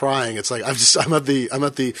say crying. It's like I'm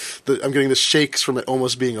getting the shakes from it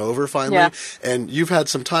almost being over finally. Yeah. And you've had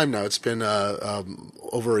some time now. It's been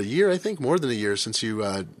over a year, I think, more than a year since you,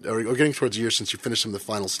 or getting towards a year since you finished some of the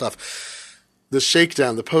final stuff. The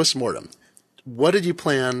shakedown, the postmortem. What did you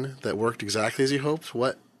plan that worked exactly as you hoped?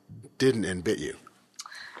 What didn't and bit you?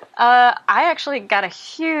 I actually got a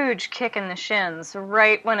huge kick in the shins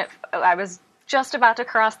right when I was just about to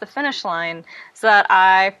cross the finish line, so that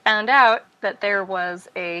I found out that there was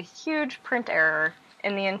a huge print error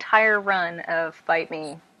in the entire run of Bite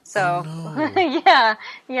Me. So, oh, no.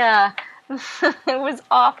 yeah. It was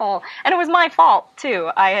awful. And it was my fault, too.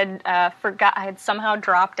 I had I had somehow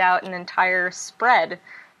dropped out an entire spread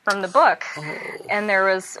from the book. Oh. And there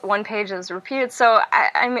was one page that was repeated. So,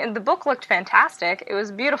 I mean, the book looked fantastic. It was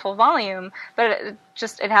a beautiful volume, but it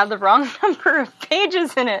had the wrong number of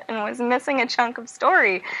pages in it and was missing a chunk of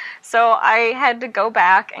story. So I had to go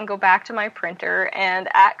back to my printer and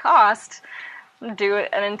at cost do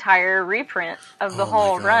an entire reprint of the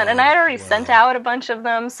whole run. And I had already sent out a bunch of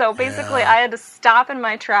them. So basically I had to stop in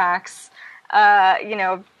my tracks,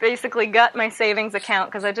 basically gut my savings account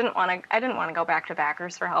because I didn't want to go back to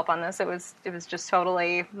backers for help on this. It was just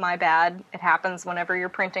totally my bad. It happens whenever you're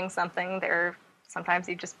printing something. Sometimes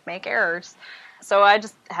you just make errors. So I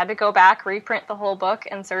just had to go back, reprint the whole book,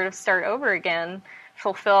 and sort of start over again,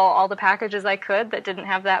 fulfill all the packages I could that didn't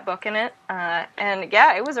have that book in it. And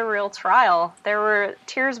yeah, it was a real trial.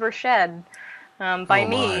 Tears were shed by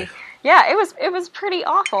me. Yeah, it was pretty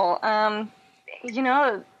awful.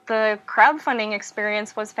 The crowdfunding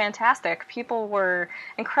experience was fantastic. People were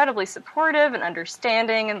incredibly supportive and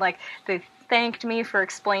understanding, and they thanked me for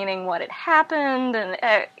explaining what had happened,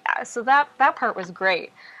 and so that part was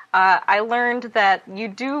great. I learned that you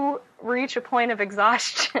do reach a point of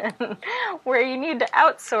exhaustion where you need to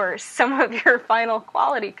outsource some of your final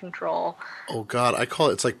quality control. Oh God,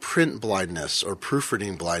 it's like print blindness or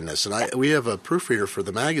proofreading blindness. And we have a proofreader for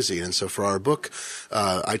the magazine. And so for our book,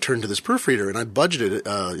 I turned to this proofreader and I budgeted,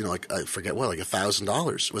 I forget what, like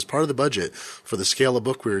 $1,000. It was part of the budget for the scale of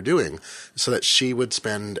book we were doing so that she would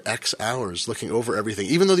spend X hours looking over everything,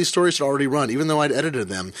 even though these stories had already run, even though I'd edited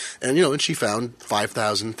them. And, and she found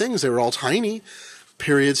 5,000 things. They were all tiny.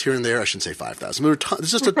 Periods here and there. I shouldn't say 5,000.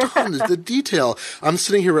 There's just a ton. The detail. I'm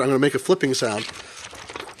sitting here. I'm going to make a flipping sound.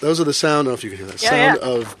 Those are the sound. I don't know if you can hear that. Sound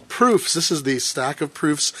of proofs. This is the stack of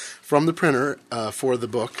proofs from the printer for the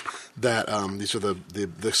book. That these are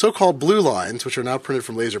the so-called blue lines, which are now printed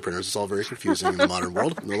from laser printers. It's all very confusing in the modern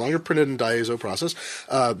world. No longer printed in diazo process.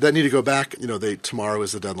 That need to go back. Tomorrow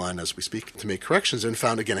is the deadline as we speak to make corrections. And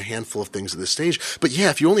found again a handful of things at this stage. But yeah,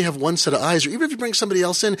 if you only have one set of eyes, or even if you bring somebody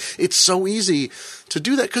else in, it's so easy to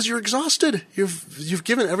do that because you're exhausted. You've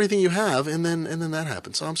given everything you have, and then that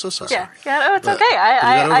happens. So I'm so sorry. Yeah. No, it's okay.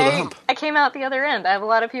 I came out the other end. I have a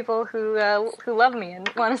lot of people who love me and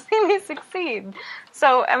want to see me succeed.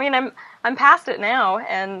 So, I mean, I'm past it now,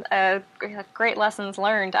 and great lessons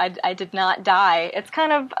learned. I did not die. It's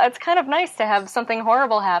kind of nice to have something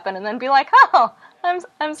horrible happen and then be like, oh,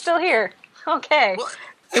 I'm still here. Okay. Well,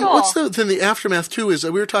 and cool. what's the aftermath too is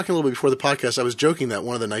we were talking a little bit before the podcast. I was joking that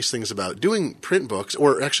one of the nice things about doing print books,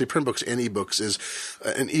 or actually print books and ebooks, is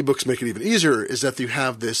and ebooks make it even easier, is that you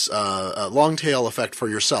have this long tail effect for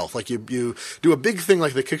yourself. Like you do a big thing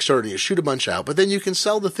like the Kickstarter, and you shoot a bunch out, but then you can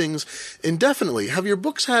sell the things indefinitely. Have your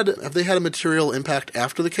books had a material impact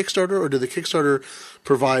after the Kickstarter, or did the Kickstarter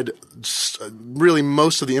provide really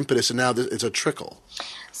most of the impetus, and now it's a trickle?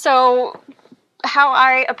 So how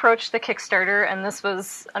I approached the Kickstarter, and this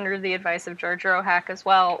was under the advice of George Rohack as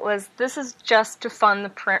well, was this is just to fund the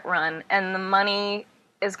print run, and the money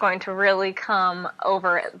is going to really come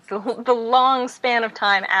over the long span of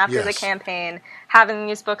time after the campaign, having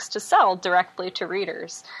these books to sell directly to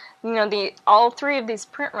readers. All three of these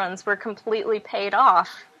print runs were completely paid off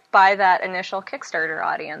by that initial Kickstarter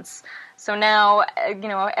audience. So now,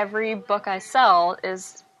 every book I sell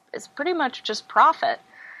is pretty much just profit.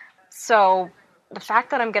 So the fact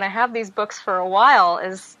that I'm going to have these books for a while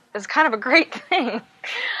is kind of a great thing.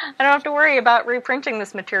 I don't have to worry about reprinting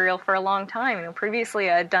this material for a long time. Previously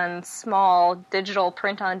I'd done small digital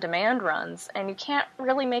print-on-demand runs, and you can't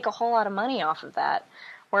really make a whole lot of money off of that.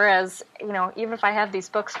 Whereas, even if I have these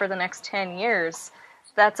books for the next 10 years,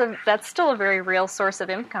 that's still a very real source of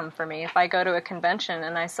income for me. If I go to a convention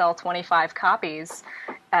and I sell 25 copies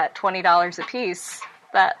at $20 a piece,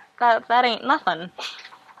 that ain't nothing.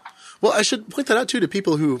 Well, I should point that out, too, to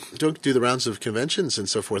people who don't do the rounds of conventions and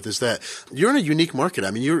so forth, is that you're in a unique market. I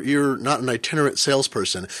mean, you're not an itinerant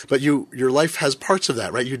salesperson, but your life has parts of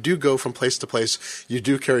that, right? You do go from place to place. You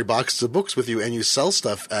do carry boxes of books with you, and you sell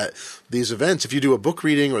stuff at these events. If you do a book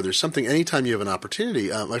reading or there's something, anytime you have an opportunity.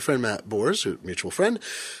 My friend Matt Boers, a mutual friend,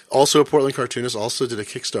 also a Portland cartoonist, also did a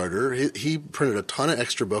Kickstarter. He printed a ton of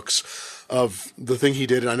extra books of the thing he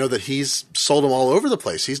did, and I know that he's sold them all over the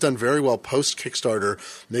place. He's done very well post-Kickstarter,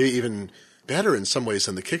 maybe even better in some ways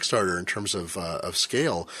than the Kickstarter in terms of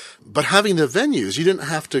scale. But having the venues, you didn't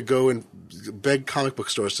have to go and beg comic book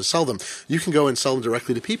stores to sell them. You can go and sell them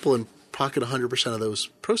directly to people and pocket 100% of those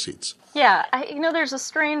proceeds. Yeah, there's a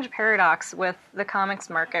strange paradox with the comics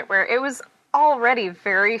market where it was already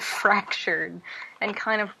very fractured and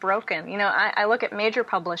kind of broken. I look at major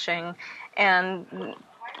publishing, and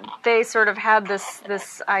they sort of had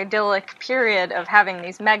this idyllic period of having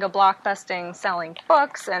these mega blockbusting selling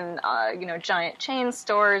books and giant chain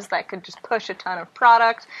stores that could just push a ton of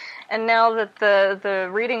product. And now that the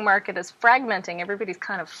reading market is fragmenting, everybody's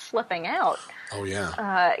kind of flipping out. Oh yeah.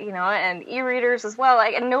 And e-readers as well.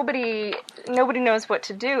 And nobody knows what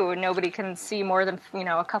to do. Nobody can see more than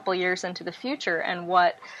a couple years into the future and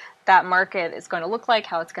what that market is going to look like,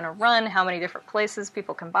 how it's going to run, how many different places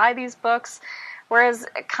people can buy these books. Whereas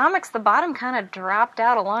comics, the bottom kind of dropped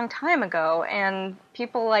out a long time ago, and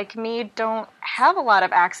people like me don't have a lot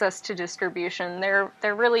of access to distribution. There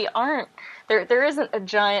really aren't. There isn't a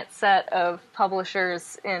giant set of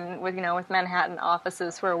publishers with Manhattan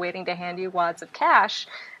offices who are waiting to hand you wads of cash,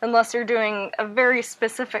 unless you're doing a very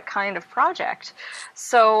specific kind of project.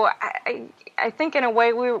 So I think in a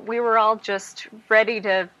way we were all just ready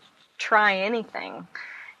to try anything.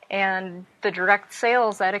 And the direct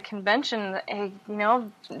sales at a convention,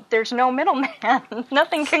 there's no middleman.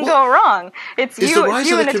 Nothing can go wrong. It's you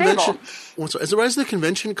and a table. Has the rise of the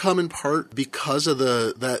convention come in part because of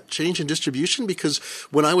that change in distribution? Because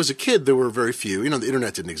when I was a kid, there were very few. The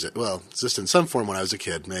internet didn't exist. Well, it existed in some form when I was a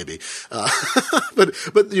kid, maybe. But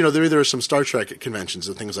there are some Star Trek conventions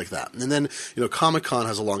and things like that. And then, Comic-Con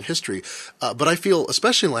has a long history. But I feel,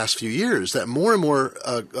 especially in the last few years, that more and more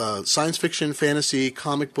science fiction, fantasy,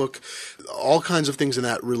 comic book, all kinds of things in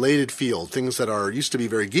that related field, things that used to be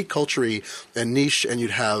very geek culture-y and niche, and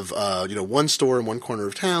you'd have one store in one corner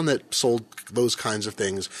of town that sold those kinds of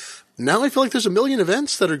things. Now I feel like there's a million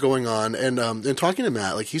events that are going on, and talking to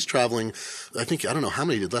Matt, like he's traveling, I don't know how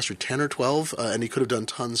many he did last year, 10 or 12, and he could have done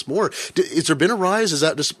tons more. Has there been a rise? Is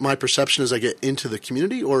that just my perception as I get into the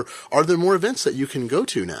community, or are there more events that you can go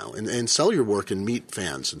to now and sell your work and meet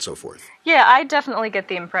fans and so forth? Yeah, I definitely get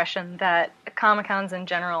the impression that Comic-Cons in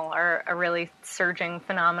general are a really surging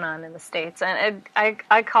phenomenon in the States. And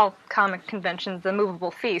I call comic conventions the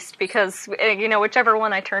movable feast because, whichever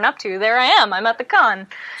one I turn up to, there I am. I'm at the con.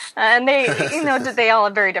 And they, they all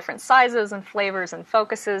have very different sizes and flavors and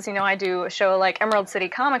focuses. I do a show like Emerald City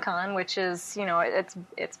Comic-Con, which is,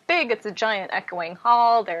 it's big. It's a giant echoing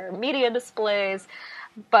hall. There are media displays.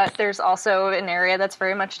 But there's also an area that's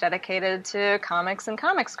very much dedicated to comics and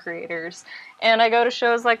comics creators. And I go to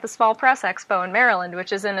shows like the Small Press Expo in Maryland,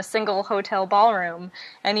 which is in a single hotel ballroom.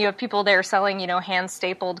 And you have people there selling,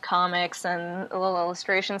 hand-stapled comics and little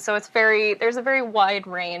illustrations. So there's a very wide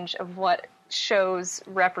range of what shows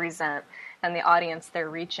represent and the audience they're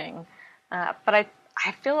reaching. But I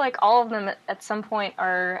feel like all of them at some point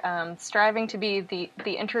are striving to be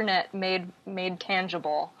the internet made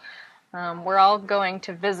tangible. We're all going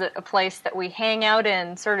to visit a place that we hang out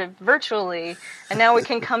in sort of virtually, and now we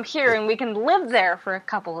can come here and we can live there for a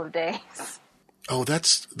couple of days. Oh,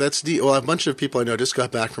 that's deep. Well, a bunch of people I know just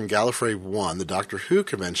got back from Gallifrey 1, the Doctor Who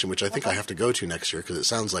convention, which I think I have to go to next year because it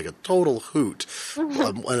sounds like a total hoot.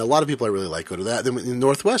 And a lot of people I really like go to that. Then in the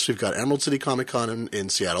Northwest, we've got Emerald City Comic-Con in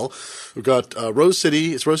Seattle. We've got Rose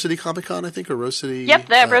City. It's Rose City Comic-Con, I think, or Rose City? Yep,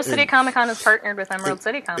 Rose City Comic-Con is partnered with Emerald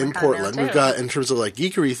City Comic-Con in Portland. Now, we've got, in terms of like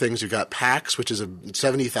geekery things, we've got PAX, which is a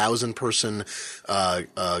 70,000 person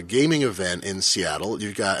gaming event in Seattle.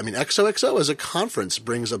 You've got, XOXO as a conference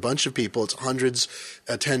brings a bunch of people. It's hundreds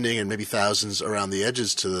attending and maybe thousands around the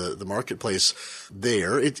edges to the marketplace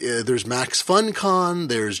there. There's Max FunCon.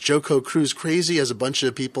 There's Joko Cruz Crazy as a bunch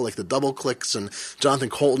of people like the Double Clicks and Jonathan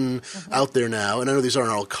Colton out there now. And I know these aren't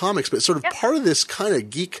all comics, but it's sort of part of this kind of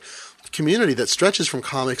geek community that stretches from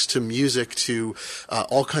comics to music to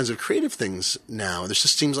all kinds of creative things now. There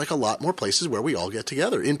just seems like a lot more places where we all get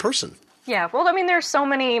together in person. Yeah, well, there's so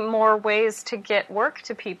many more ways to get work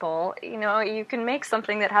to people. You can make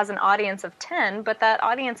something that has an audience of 10, but that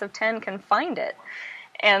audience of 10 can find it.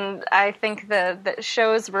 And I think the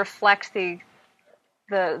shows reflect the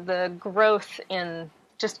growth in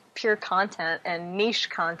just pure content and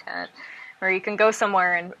niche content, where you can go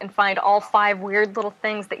somewhere and find all 5 weird little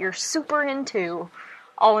things that you're super into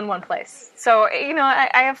all in one place. So, I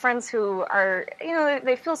have friends who are,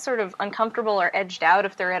 they feel sort of uncomfortable or edged out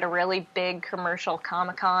if they're at a really big commercial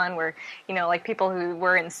Comic-Con where, like people who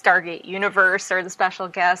were in Stargate Universe or the special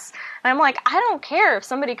guests. And I'm like, I don't care if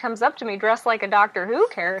somebody comes up to me dressed like a Doctor Who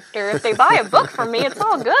character. If they buy a book from me, it's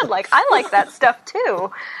all good. Like, I like that stuff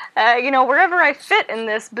too. Wherever I fit in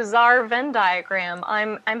this bizarre Venn diagram,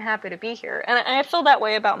 I'm happy to be here. And I feel that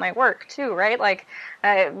way about my work too, right? Like,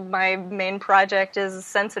 my main project is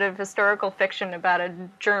sensitive historical fiction about a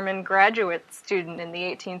German graduate student in the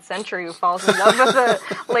 18th century who falls in love with a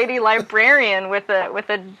lady librarian with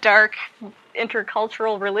a dark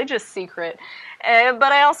intercultural religious secret.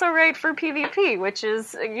 But I also write for PvP, which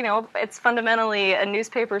is, it's fundamentally a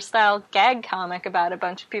newspaper-style gag comic about a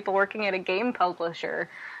bunch of people working at a game publisher,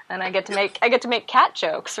 and I get to make cat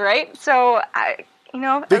jokes, right? So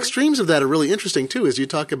the extremes of that are really interesting too. As you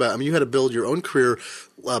talk about, you had to build your own career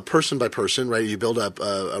person by person, right? You build up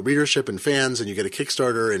a readership and fans, and you get a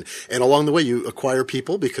Kickstarter, and along the way you acquire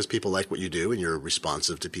people because people like what you do, and you're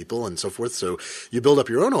responsive to people and so forth. So you build up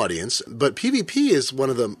your own audience. But PvP is one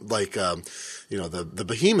of the the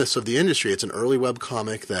behemoths of the industry. It's an early web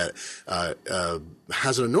comic that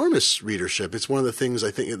has an enormous readership. It's one of the things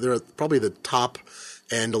I think they're probably the top.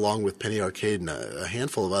 And along with Penny Arcade and a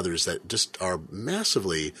handful of others that just are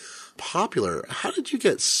massively popular. How did you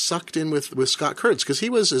get sucked in with Scott Kurtz? Because he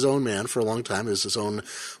was his own man for a long time. He was his own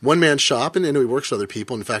one-man shop, and he works with other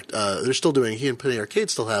people. In fact, they're still doing, he and Penny Arcade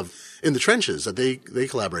still have In the Trenches that they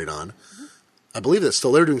collaborate on. I believe that's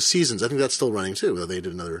still, they're doing Seasons. I think that's still running too. They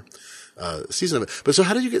did another season of it. But so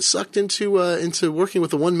how did you get sucked into working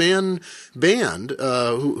with a one-man band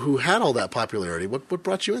who had all that popularity? What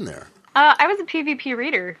brought you in there? I was a PvP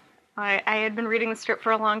reader. I had been reading the strip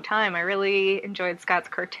for a long time. I really enjoyed Scott's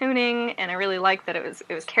cartooning, and I really liked that it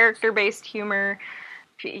was character-based humor.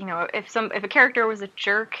 You know, if a character was a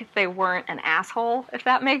jerk, they weren't an asshole, if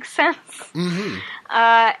that makes sense. Mm-hmm.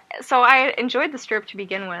 So I enjoyed the strip to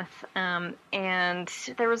begin with, and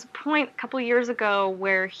there was a point a couple of years ago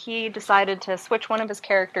where he decided to switch one of his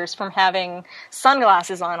characters from having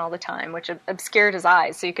sunglasses on all the time, which obscured his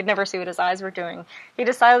eyes, so you could never see what his eyes were doing. He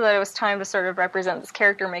decided that it was time to sort of represent this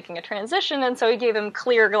character making a transition, and so he gave him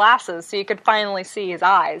clear glasses so you could finally see his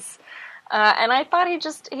eyes. And I thought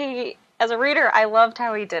he as a reader, I loved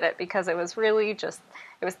how he did it because it was really it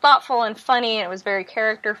was thoughtful and funny, and it was very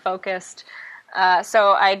character-focused.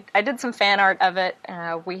 So I did some fan art of it.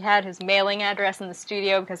 We had his mailing address in the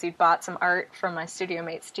studio because he'd bought some art from my studio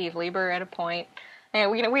mate Steve Lieber at a point.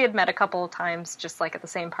 And we had met a couple of times just like at the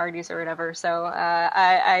same parties or whatever. So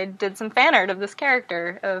I did some fan art of this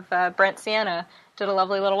character, of Brent Sienna. Did a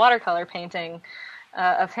lovely little watercolor painting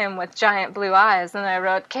of him with giant blue eyes. And I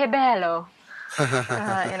wrote, "Que bello."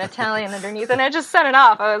 In Italian underneath, and I just sent it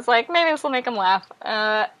off. I was like, maybe this will make him laugh.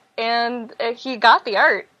 And he got the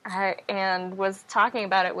art and was talking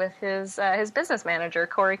about it with his business manager,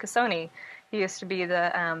 Corey Cassoni. He used to be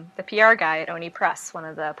the PR guy at Oni Press, one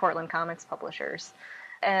of the Portland comics publishers.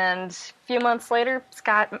 And a few months later,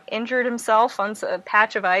 Scott injured himself on a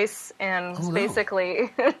patch of ice and basically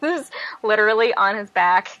was literally on his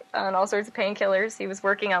back on all sorts of painkillers. He was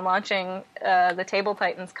working on launching the Table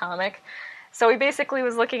Titans comic. So he basically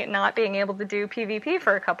was looking at not being able to do PvP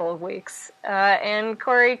for a couple of weeks. And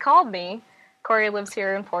Corey called me. Corey lives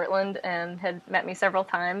here in Portland and had met me several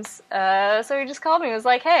times. So he just called me and was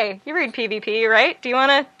like, "Hey, you read PvP, right? Do you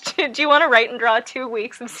want to write and draw 2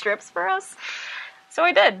 weeks of strips for us?" So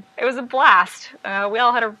I did. It was a blast. We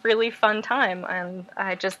all had a really fun time, and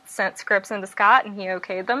I just sent scripts into Scott, and he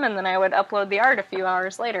okayed them, and then I would upload the art a few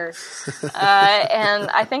hours later. And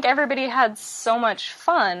I think everybody had so much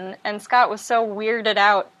fun, and Scott was so weirded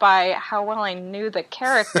out by how well I knew the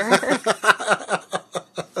character.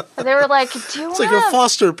 They were like, It's like a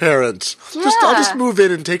foster parent. Yeah. I'll just move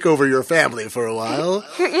in and take over your family for a while.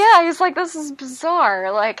 Yeah, he's like, "This is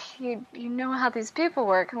bizarre. Like, you know how these people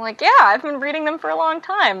work." I'm like, "Yeah, I've been reading them for a long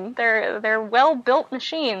time. They're well-built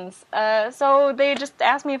machines." So they just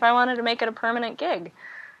asked me if I wanted to make it a permanent gig.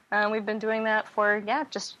 We've been doing that for,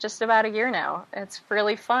 just about a year now. It's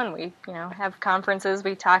really fun. We, have conferences.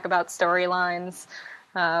 We talk about storylines.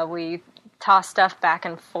 We toss stuff back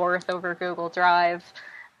and forth over Google Drive.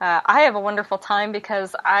 I have a wonderful time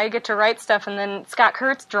because I get to write stuff and then Scott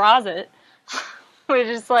Kurtz draws it, which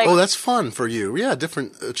is like... Oh, that's fun for you. Yeah,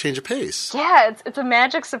 different change of pace. Yeah, it's a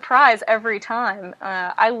magic surprise every time.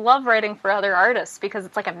 I love writing for other artists because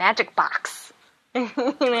it's like a magic box.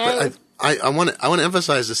 I want to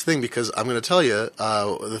emphasize this thing because I'm going to tell you,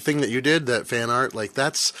 the thing that you did, that fan art,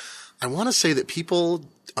 I want to say that people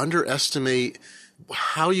underestimate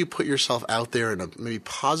how you put yourself out there in a maybe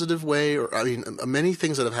positive way, or many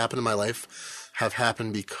things that have happened in my life have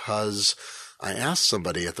happened because I asked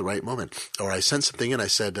somebody at the right moment, or I sent something in. I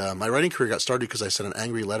said, my writing career got started because I sent an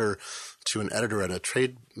angry letter to an editor at a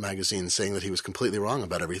trade magazine saying that he was completely wrong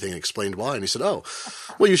about everything and explained why. And he said, "Oh,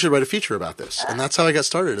 well, you should write a feature about this." And that's how I got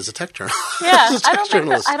started as a tech journalist. Yeah,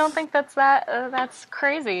 I don't think that's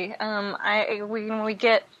crazy. When we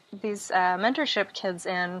get these mentorship kids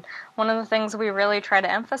in, one of the things we really try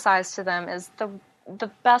to emphasize to them is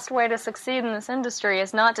the best way to succeed in this industry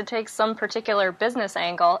is not to take some particular business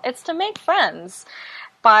angle. It's to make friends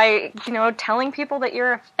by, telling people that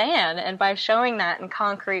you're a fan, and by showing that in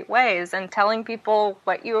concrete ways and telling people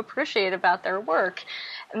what you appreciate about their work.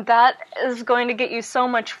 And that is going to get you so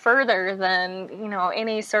much further than,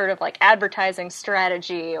 any sort of advertising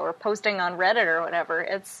strategy or posting on Reddit or whatever.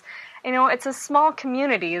 It's a small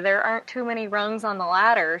community. There aren't too many rungs on the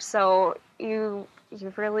ladder, so you've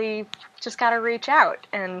really just got to reach out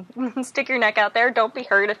and stick your neck out there. Don't be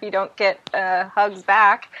hurt if you don't get hugs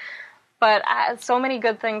back. But so many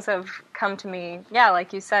good things have come to me,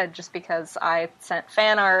 like you said, just because I sent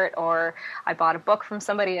fan art or I bought a book from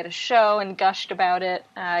somebody at a show and gushed about it.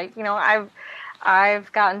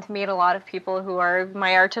 I've gotten to meet a lot of people who are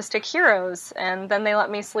my artistic heroes, and then they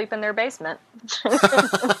let me sleep in their basement.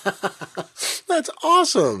 That's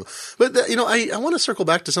awesome. But, I want to circle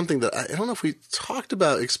back to something that I don't know if we talked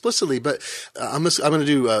about explicitly, but I'm going to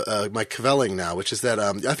do my cavelling now, which is that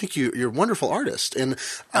I think you're a wonderful artist. And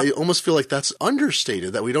I almost feel like that's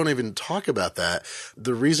understated, that we don't even talk about that.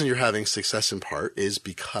 The reason you're having success in part is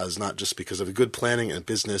because, not just because of good planning and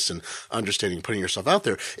business and understanding putting yourself out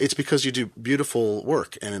there, it's because you do beautiful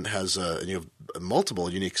work and it has you have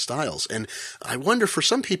multiple unique styles. And I wonder, for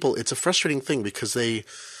some people, it's a frustrating thing because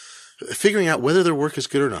figuring out whether their work is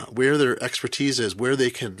good or not, where their expertise is, where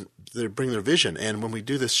they bring their vision. And when we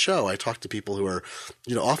do this show, I talk to people who are,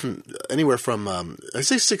 often anywhere from, I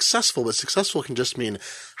say successful, but successful can just mean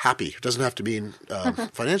happy. It doesn't have to mean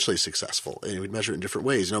financially successful. And we measure it in different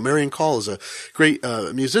ways. Marion Call is a great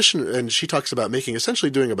musician, and she talks about essentially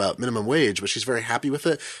doing about minimum wage, but she's very happy with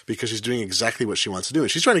it because she's doing exactly what she wants to do. And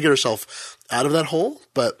she's trying to get herself out of that hole,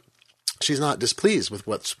 but she's not displeased with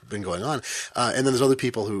what's been going on. And then there's other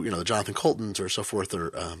people who, the Jonathan Coltons or so forth,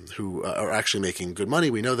 who are actually making good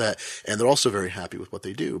money. We know that. And they're also very happy with what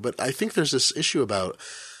they do. But I think there's this issue about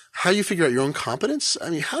how you figure out your own competence.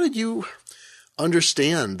 I mean, how did you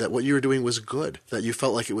understand that what you were doing was good, that you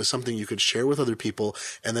felt like it was something you could share with other people,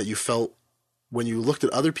 and that you felt when you looked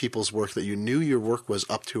at other people's work that you knew your work was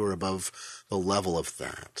up to or above the level of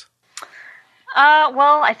that?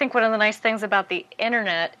 Well, I think one of the nice things about the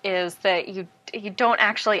internet is that you don't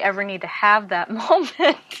actually ever need to have that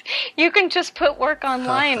moment. You can just put work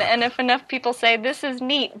online, and if enough people say, this is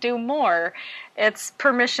neat, do more, it's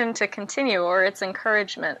permission to continue, or it's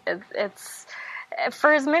encouragement. It's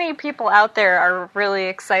for as many people out there are really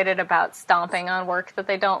excited about stomping on work that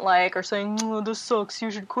they don't like or saying, oh, this sucks, you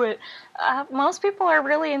should quit. Most people are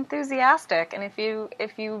really enthusiastic, and if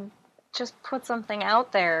you just put something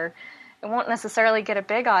out there, it won't necessarily get a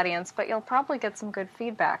big audience, but you'll probably get some good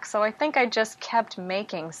feedback. So I think I just kept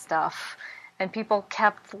making stuff, and people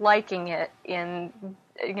kept liking it in,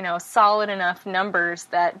 solid enough numbers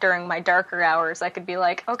that during my darker hours I could be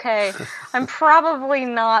like, okay, I'm probably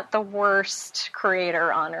not the worst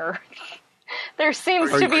creator on earth. There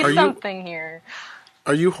seems to be something here.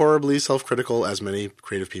 Are you horribly self-critical, as many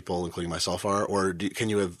creative people, including myself, are, or can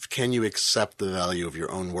you accept the value of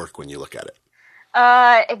your own work when you look at it?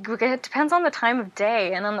 It depends on the time of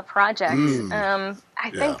day and on the project.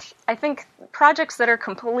 I think projects that are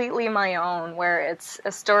completely my own, where it's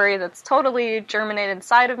a story that's totally germinated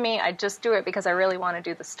inside of me, I just do it because I really want to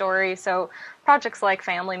do the story. So projects like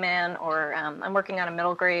Family Man, or I'm working on a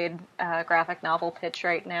middle grade graphic novel pitch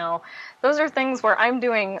right now. Those are things where I'm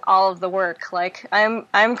doing all of the work. Like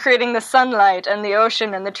I'm creating the sunlight and the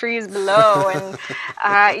ocean and the trees below, and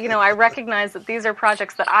I recognize that these are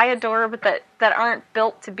projects that I adore, but that aren't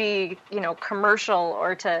built to be commercial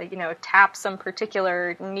or to tap some particular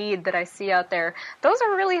need that I see out there. Those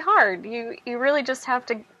are really hard. You really just have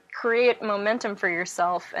to create momentum for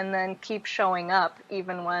yourself and then keep showing up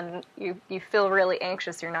even when you feel really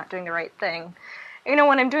anxious you're not doing the right thing.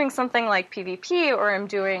 When I'm doing something like PvP, or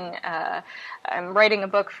I'm writing a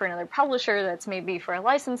book for another publisher that's maybe for a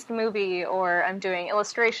licensed movie, or I'm doing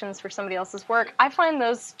illustrations for somebody else's work, I find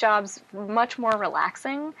those jobs much more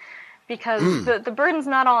relaxing because the burden's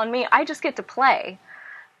not all on me. I just get to play.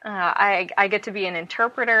 I get to be an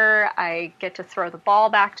interpreter. I get to throw the ball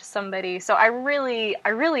back to somebody. So I really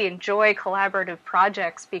enjoy collaborative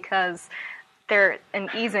projects because they're an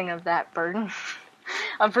easing of that burden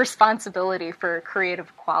of responsibility for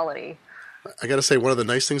creative quality. I got to say, one of the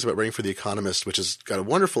nice things about writing for The Economist, which has got a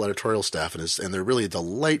wonderful editorial staff and they're really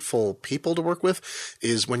delightful people to work with,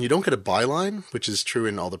 is when you don't get a byline, which is true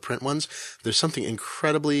in all the print ones, there's something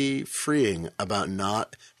incredibly freeing about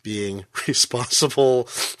not being responsible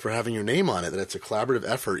for having your name on it, that it's a collaborative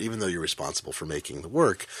effort, even though you're responsible for making the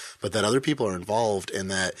work, but that other people are involved and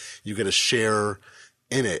that you get to share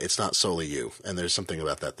in it. It's not solely you. And there's something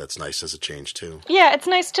about that that's nice as a change too. Yeah, it's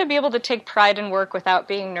nice to be able to take pride in work without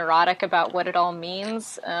being neurotic about what it all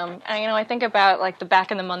means. I think about like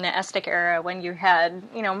back in the monastic era when you had,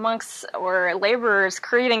 monks or laborers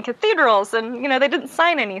creating cathedrals and, they didn't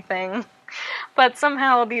sign anything. But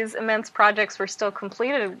somehow these immense projects were still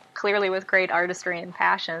completed clearly with great artistry and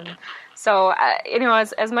passion. So,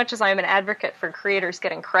 as much as I'm an advocate for creators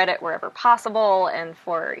getting credit wherever possible and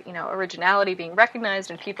for, originality being recognized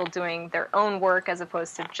and people doing their own work as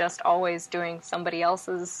opposed to just always doing somebody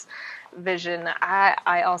else's vision,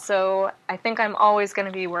 I think I'm always going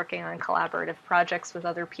to be working on collaborative projects with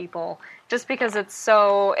other people just because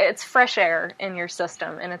it's fresh air in your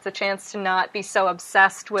system and it's a chance to not be so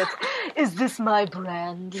obsessed with, is this my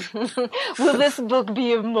brand? Will this book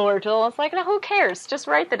be immortal? It's like, no, who cares? Just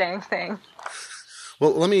write the dang thing.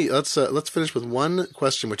 Well, let's finish with one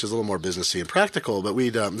question, which is a little more businessy and practical, but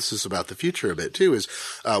this is about the future a bit too.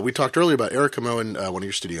 We talked earlier about Erica Moen, one of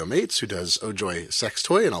your studio mates, who does OJoy Sex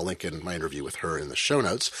Toy, and I'll link in my interview with her in the show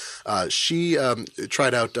notes. She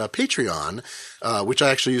tried out Patreon, which I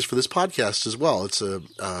actually use for this podcast as well. It's a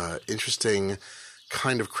interesting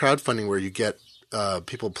kind of crowdfunding where you get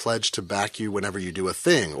people pledge to back you whenever you do a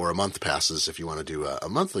thing, or a month passes if you want to do a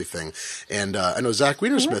monthly thing. And I know Zach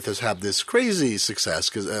Weinersmith has had this crazy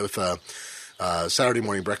success with Saturday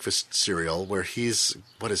morning breakfast cereal, where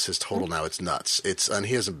what is his total now? It's nuts. And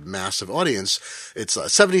he has a massive audience. It's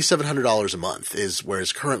 $7,700 a month is where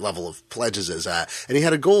his current level of pledges is at. And he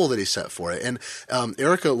had a goal that he set for it. And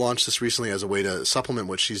Erica launched this recently as a way to supplement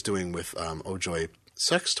what she's doing with OJoy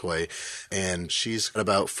Sex Toy, and she's at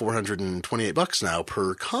about $428 now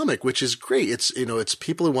per comic, which is great. It's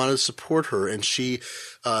people who want to support her, and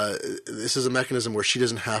this is a mechanism where she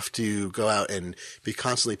doesn't have to go out and be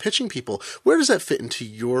constantly pitching people. Where does that fit into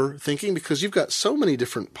your thinking? Because you've got so many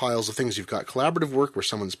different piles of things. You've got collaborative work where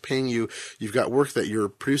someone's paying you. You've got work that you're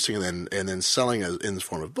producing and then selling in the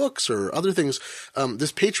form of books or other things.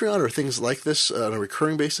 Does Patreon or things like this on a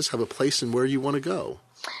recurring basis have a place in where you want to go?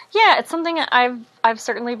 Yeah, it's something I've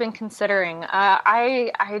certainly been considering.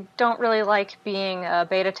 I don't really like being a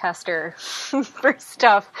beta tester for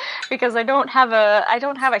stuff because I don't have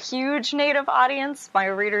a huge native audience. My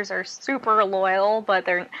readers are super loyal, but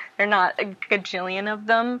they're not a gajillion of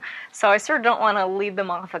them. So I sort of don't want to lead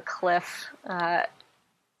them off a cliff.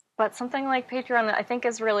 But something like Patreon, I think,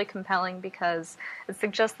 is really compelling because it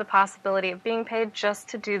suggests the possibility of being paid just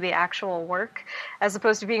to do the actual work, as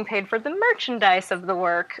opposed to being paid for the merchandise of the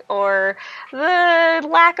work or the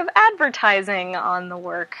lack of advertising on the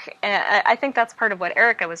work. And I think that's part of what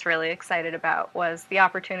Erica was really excited about, was the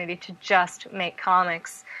opportunity to just make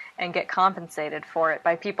comics and get compensated for it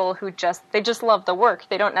by people who just love the work.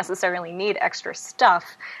 They don't necessarily need extra stuff.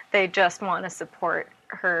 They just want to support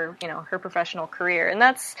her professional career, and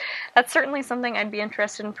that's certainly something I'd be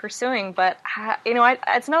interested in pursuing. But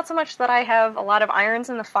it's not so much that I have a lot of irons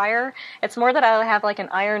in the fire. It's more that I have like an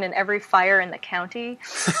iron in every fire in the county.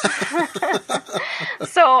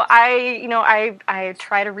 So I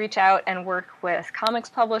try to reach out and work with comics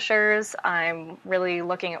publishers. I'm really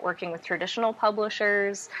looking at working with traditional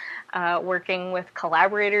publishers, working with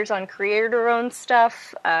collaborators on creator-owned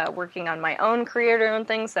stuff, working on my own creator-owned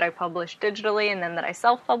things that I publish digitally and then that I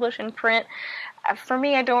self-publish in print. For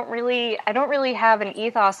me, I don't really have an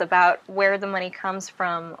ethos about where the money comes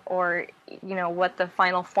from or what the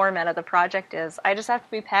final format of the project is. I just have to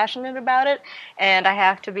be passionate about it, and I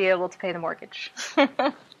have to be able to pay the mortgage.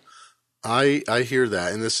 I hear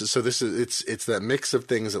that, and it's that mix of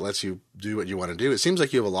things that lets you do what you want to do. It seems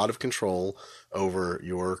like you have a lot of control over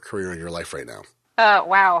your career and your life right now.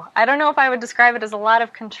 Wow. I don't know if I would describe it as a lot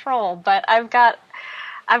of control, but I've got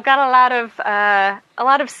a lot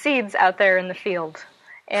of seeds out there in the field,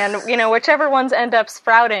 and whichever ones end up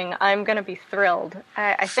sprouting, I'm going to be thrilled.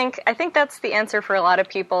 I think that's the answer for a lot of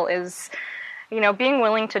people is, being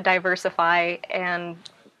willing to diversify and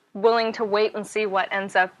willing to wait and see what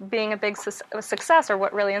ends up being a big success or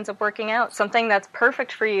what really ends up working out. Something that's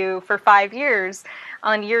perfect for you for 5 years,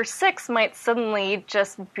 on year 6 might suddenly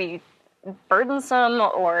just be burdensome,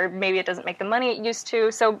 or maybe it doesn't make the money it used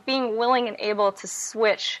to. So being willing and able to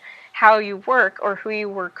switch how you work or who you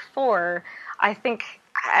work for, I think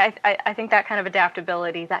that kind of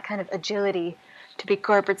adaptability, that kind of agility, to be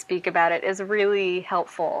corporate speak about it, is really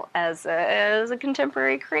helpful as a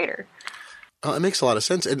contemporary creator. It makes a lot of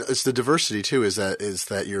sense, and it's the diversity too. Is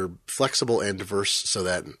that you're flexible and diverse, so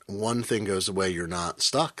that one thing goes away, you're not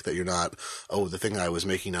stuck. That you're not, the thing I was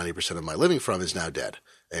making 90% of my living from is now dead,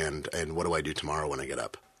 and what do I do tomorrow when I get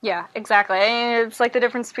up? Yeah, exactly. I mean, it's like the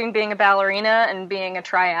difference between being a ballerina and being a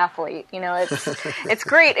triathlete. It's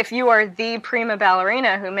great if you are the prima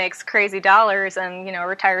ballerina who makes crazy dollars and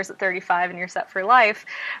retires at 35 and you're set for life.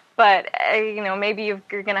 But maybe you're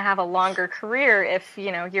going to have a longer career if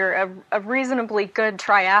you're a reasonably good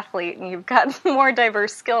triathlete and you've got more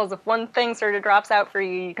diverse skills. If one thing sort of drops out for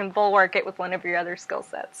you, you can bulwark it with one of your other skill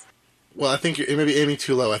sets. Well, I think you're maybe aiming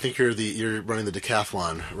too low. I think you're running the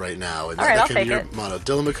decathlon right now, and that can be your motto.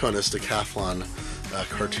 Dylan Meconis, decathlon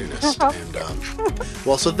cartoonist.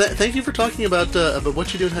 Well, so thank you for talking about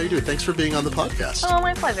what you do and how you do it. Thanks for being on the podcast. Oh,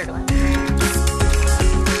 my pleasure, Glenn.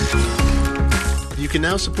 You can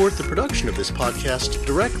now support the production of this podcast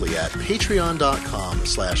directly at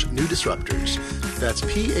patreon.com/newdisruptors. That's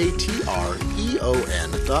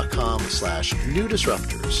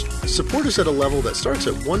patreon.com/newdisruptors. Support us at a level that starts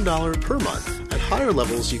at $1 per month. At higher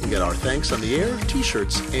levels, you can get our thanks on the air,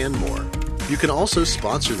 t-shirts, and more. You can also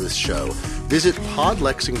sponsor this show. Visit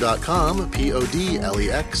podlexing.com,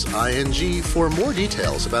 PODLEXING, for more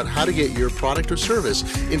details about how to get your product or service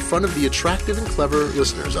in front of the attractive and clever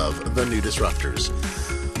listeners of The New Disruptors.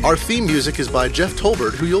 Our theme music is by Jeff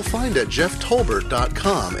Tolbert, who you'll find at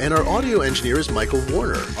jefftolbert.com, and our audio engineer is Michael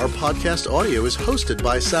Warner. Our podcast audio is hosted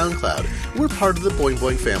by SoundCloud. We're part of the Boing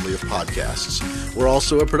Boing family of podcasts. We're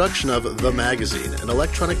also a production of The Magazine, an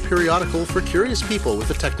electronic periodical for curious people with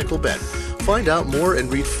a technical bent. Find out more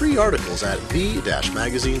and read free articles at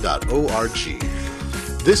the-magazine.org.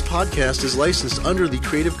 This podcast is licensed under the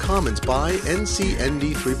Creative Commons by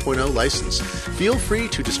NC-ND 3.0 license. Feel free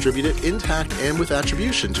to distribute it intact and with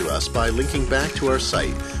attribution to us by linking back to our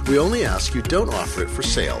site. We only ask you don't offer it for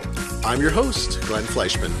sale. I'm your host, Glenn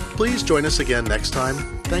Fleischman. Please join us again next time.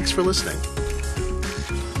 Thanks for listening.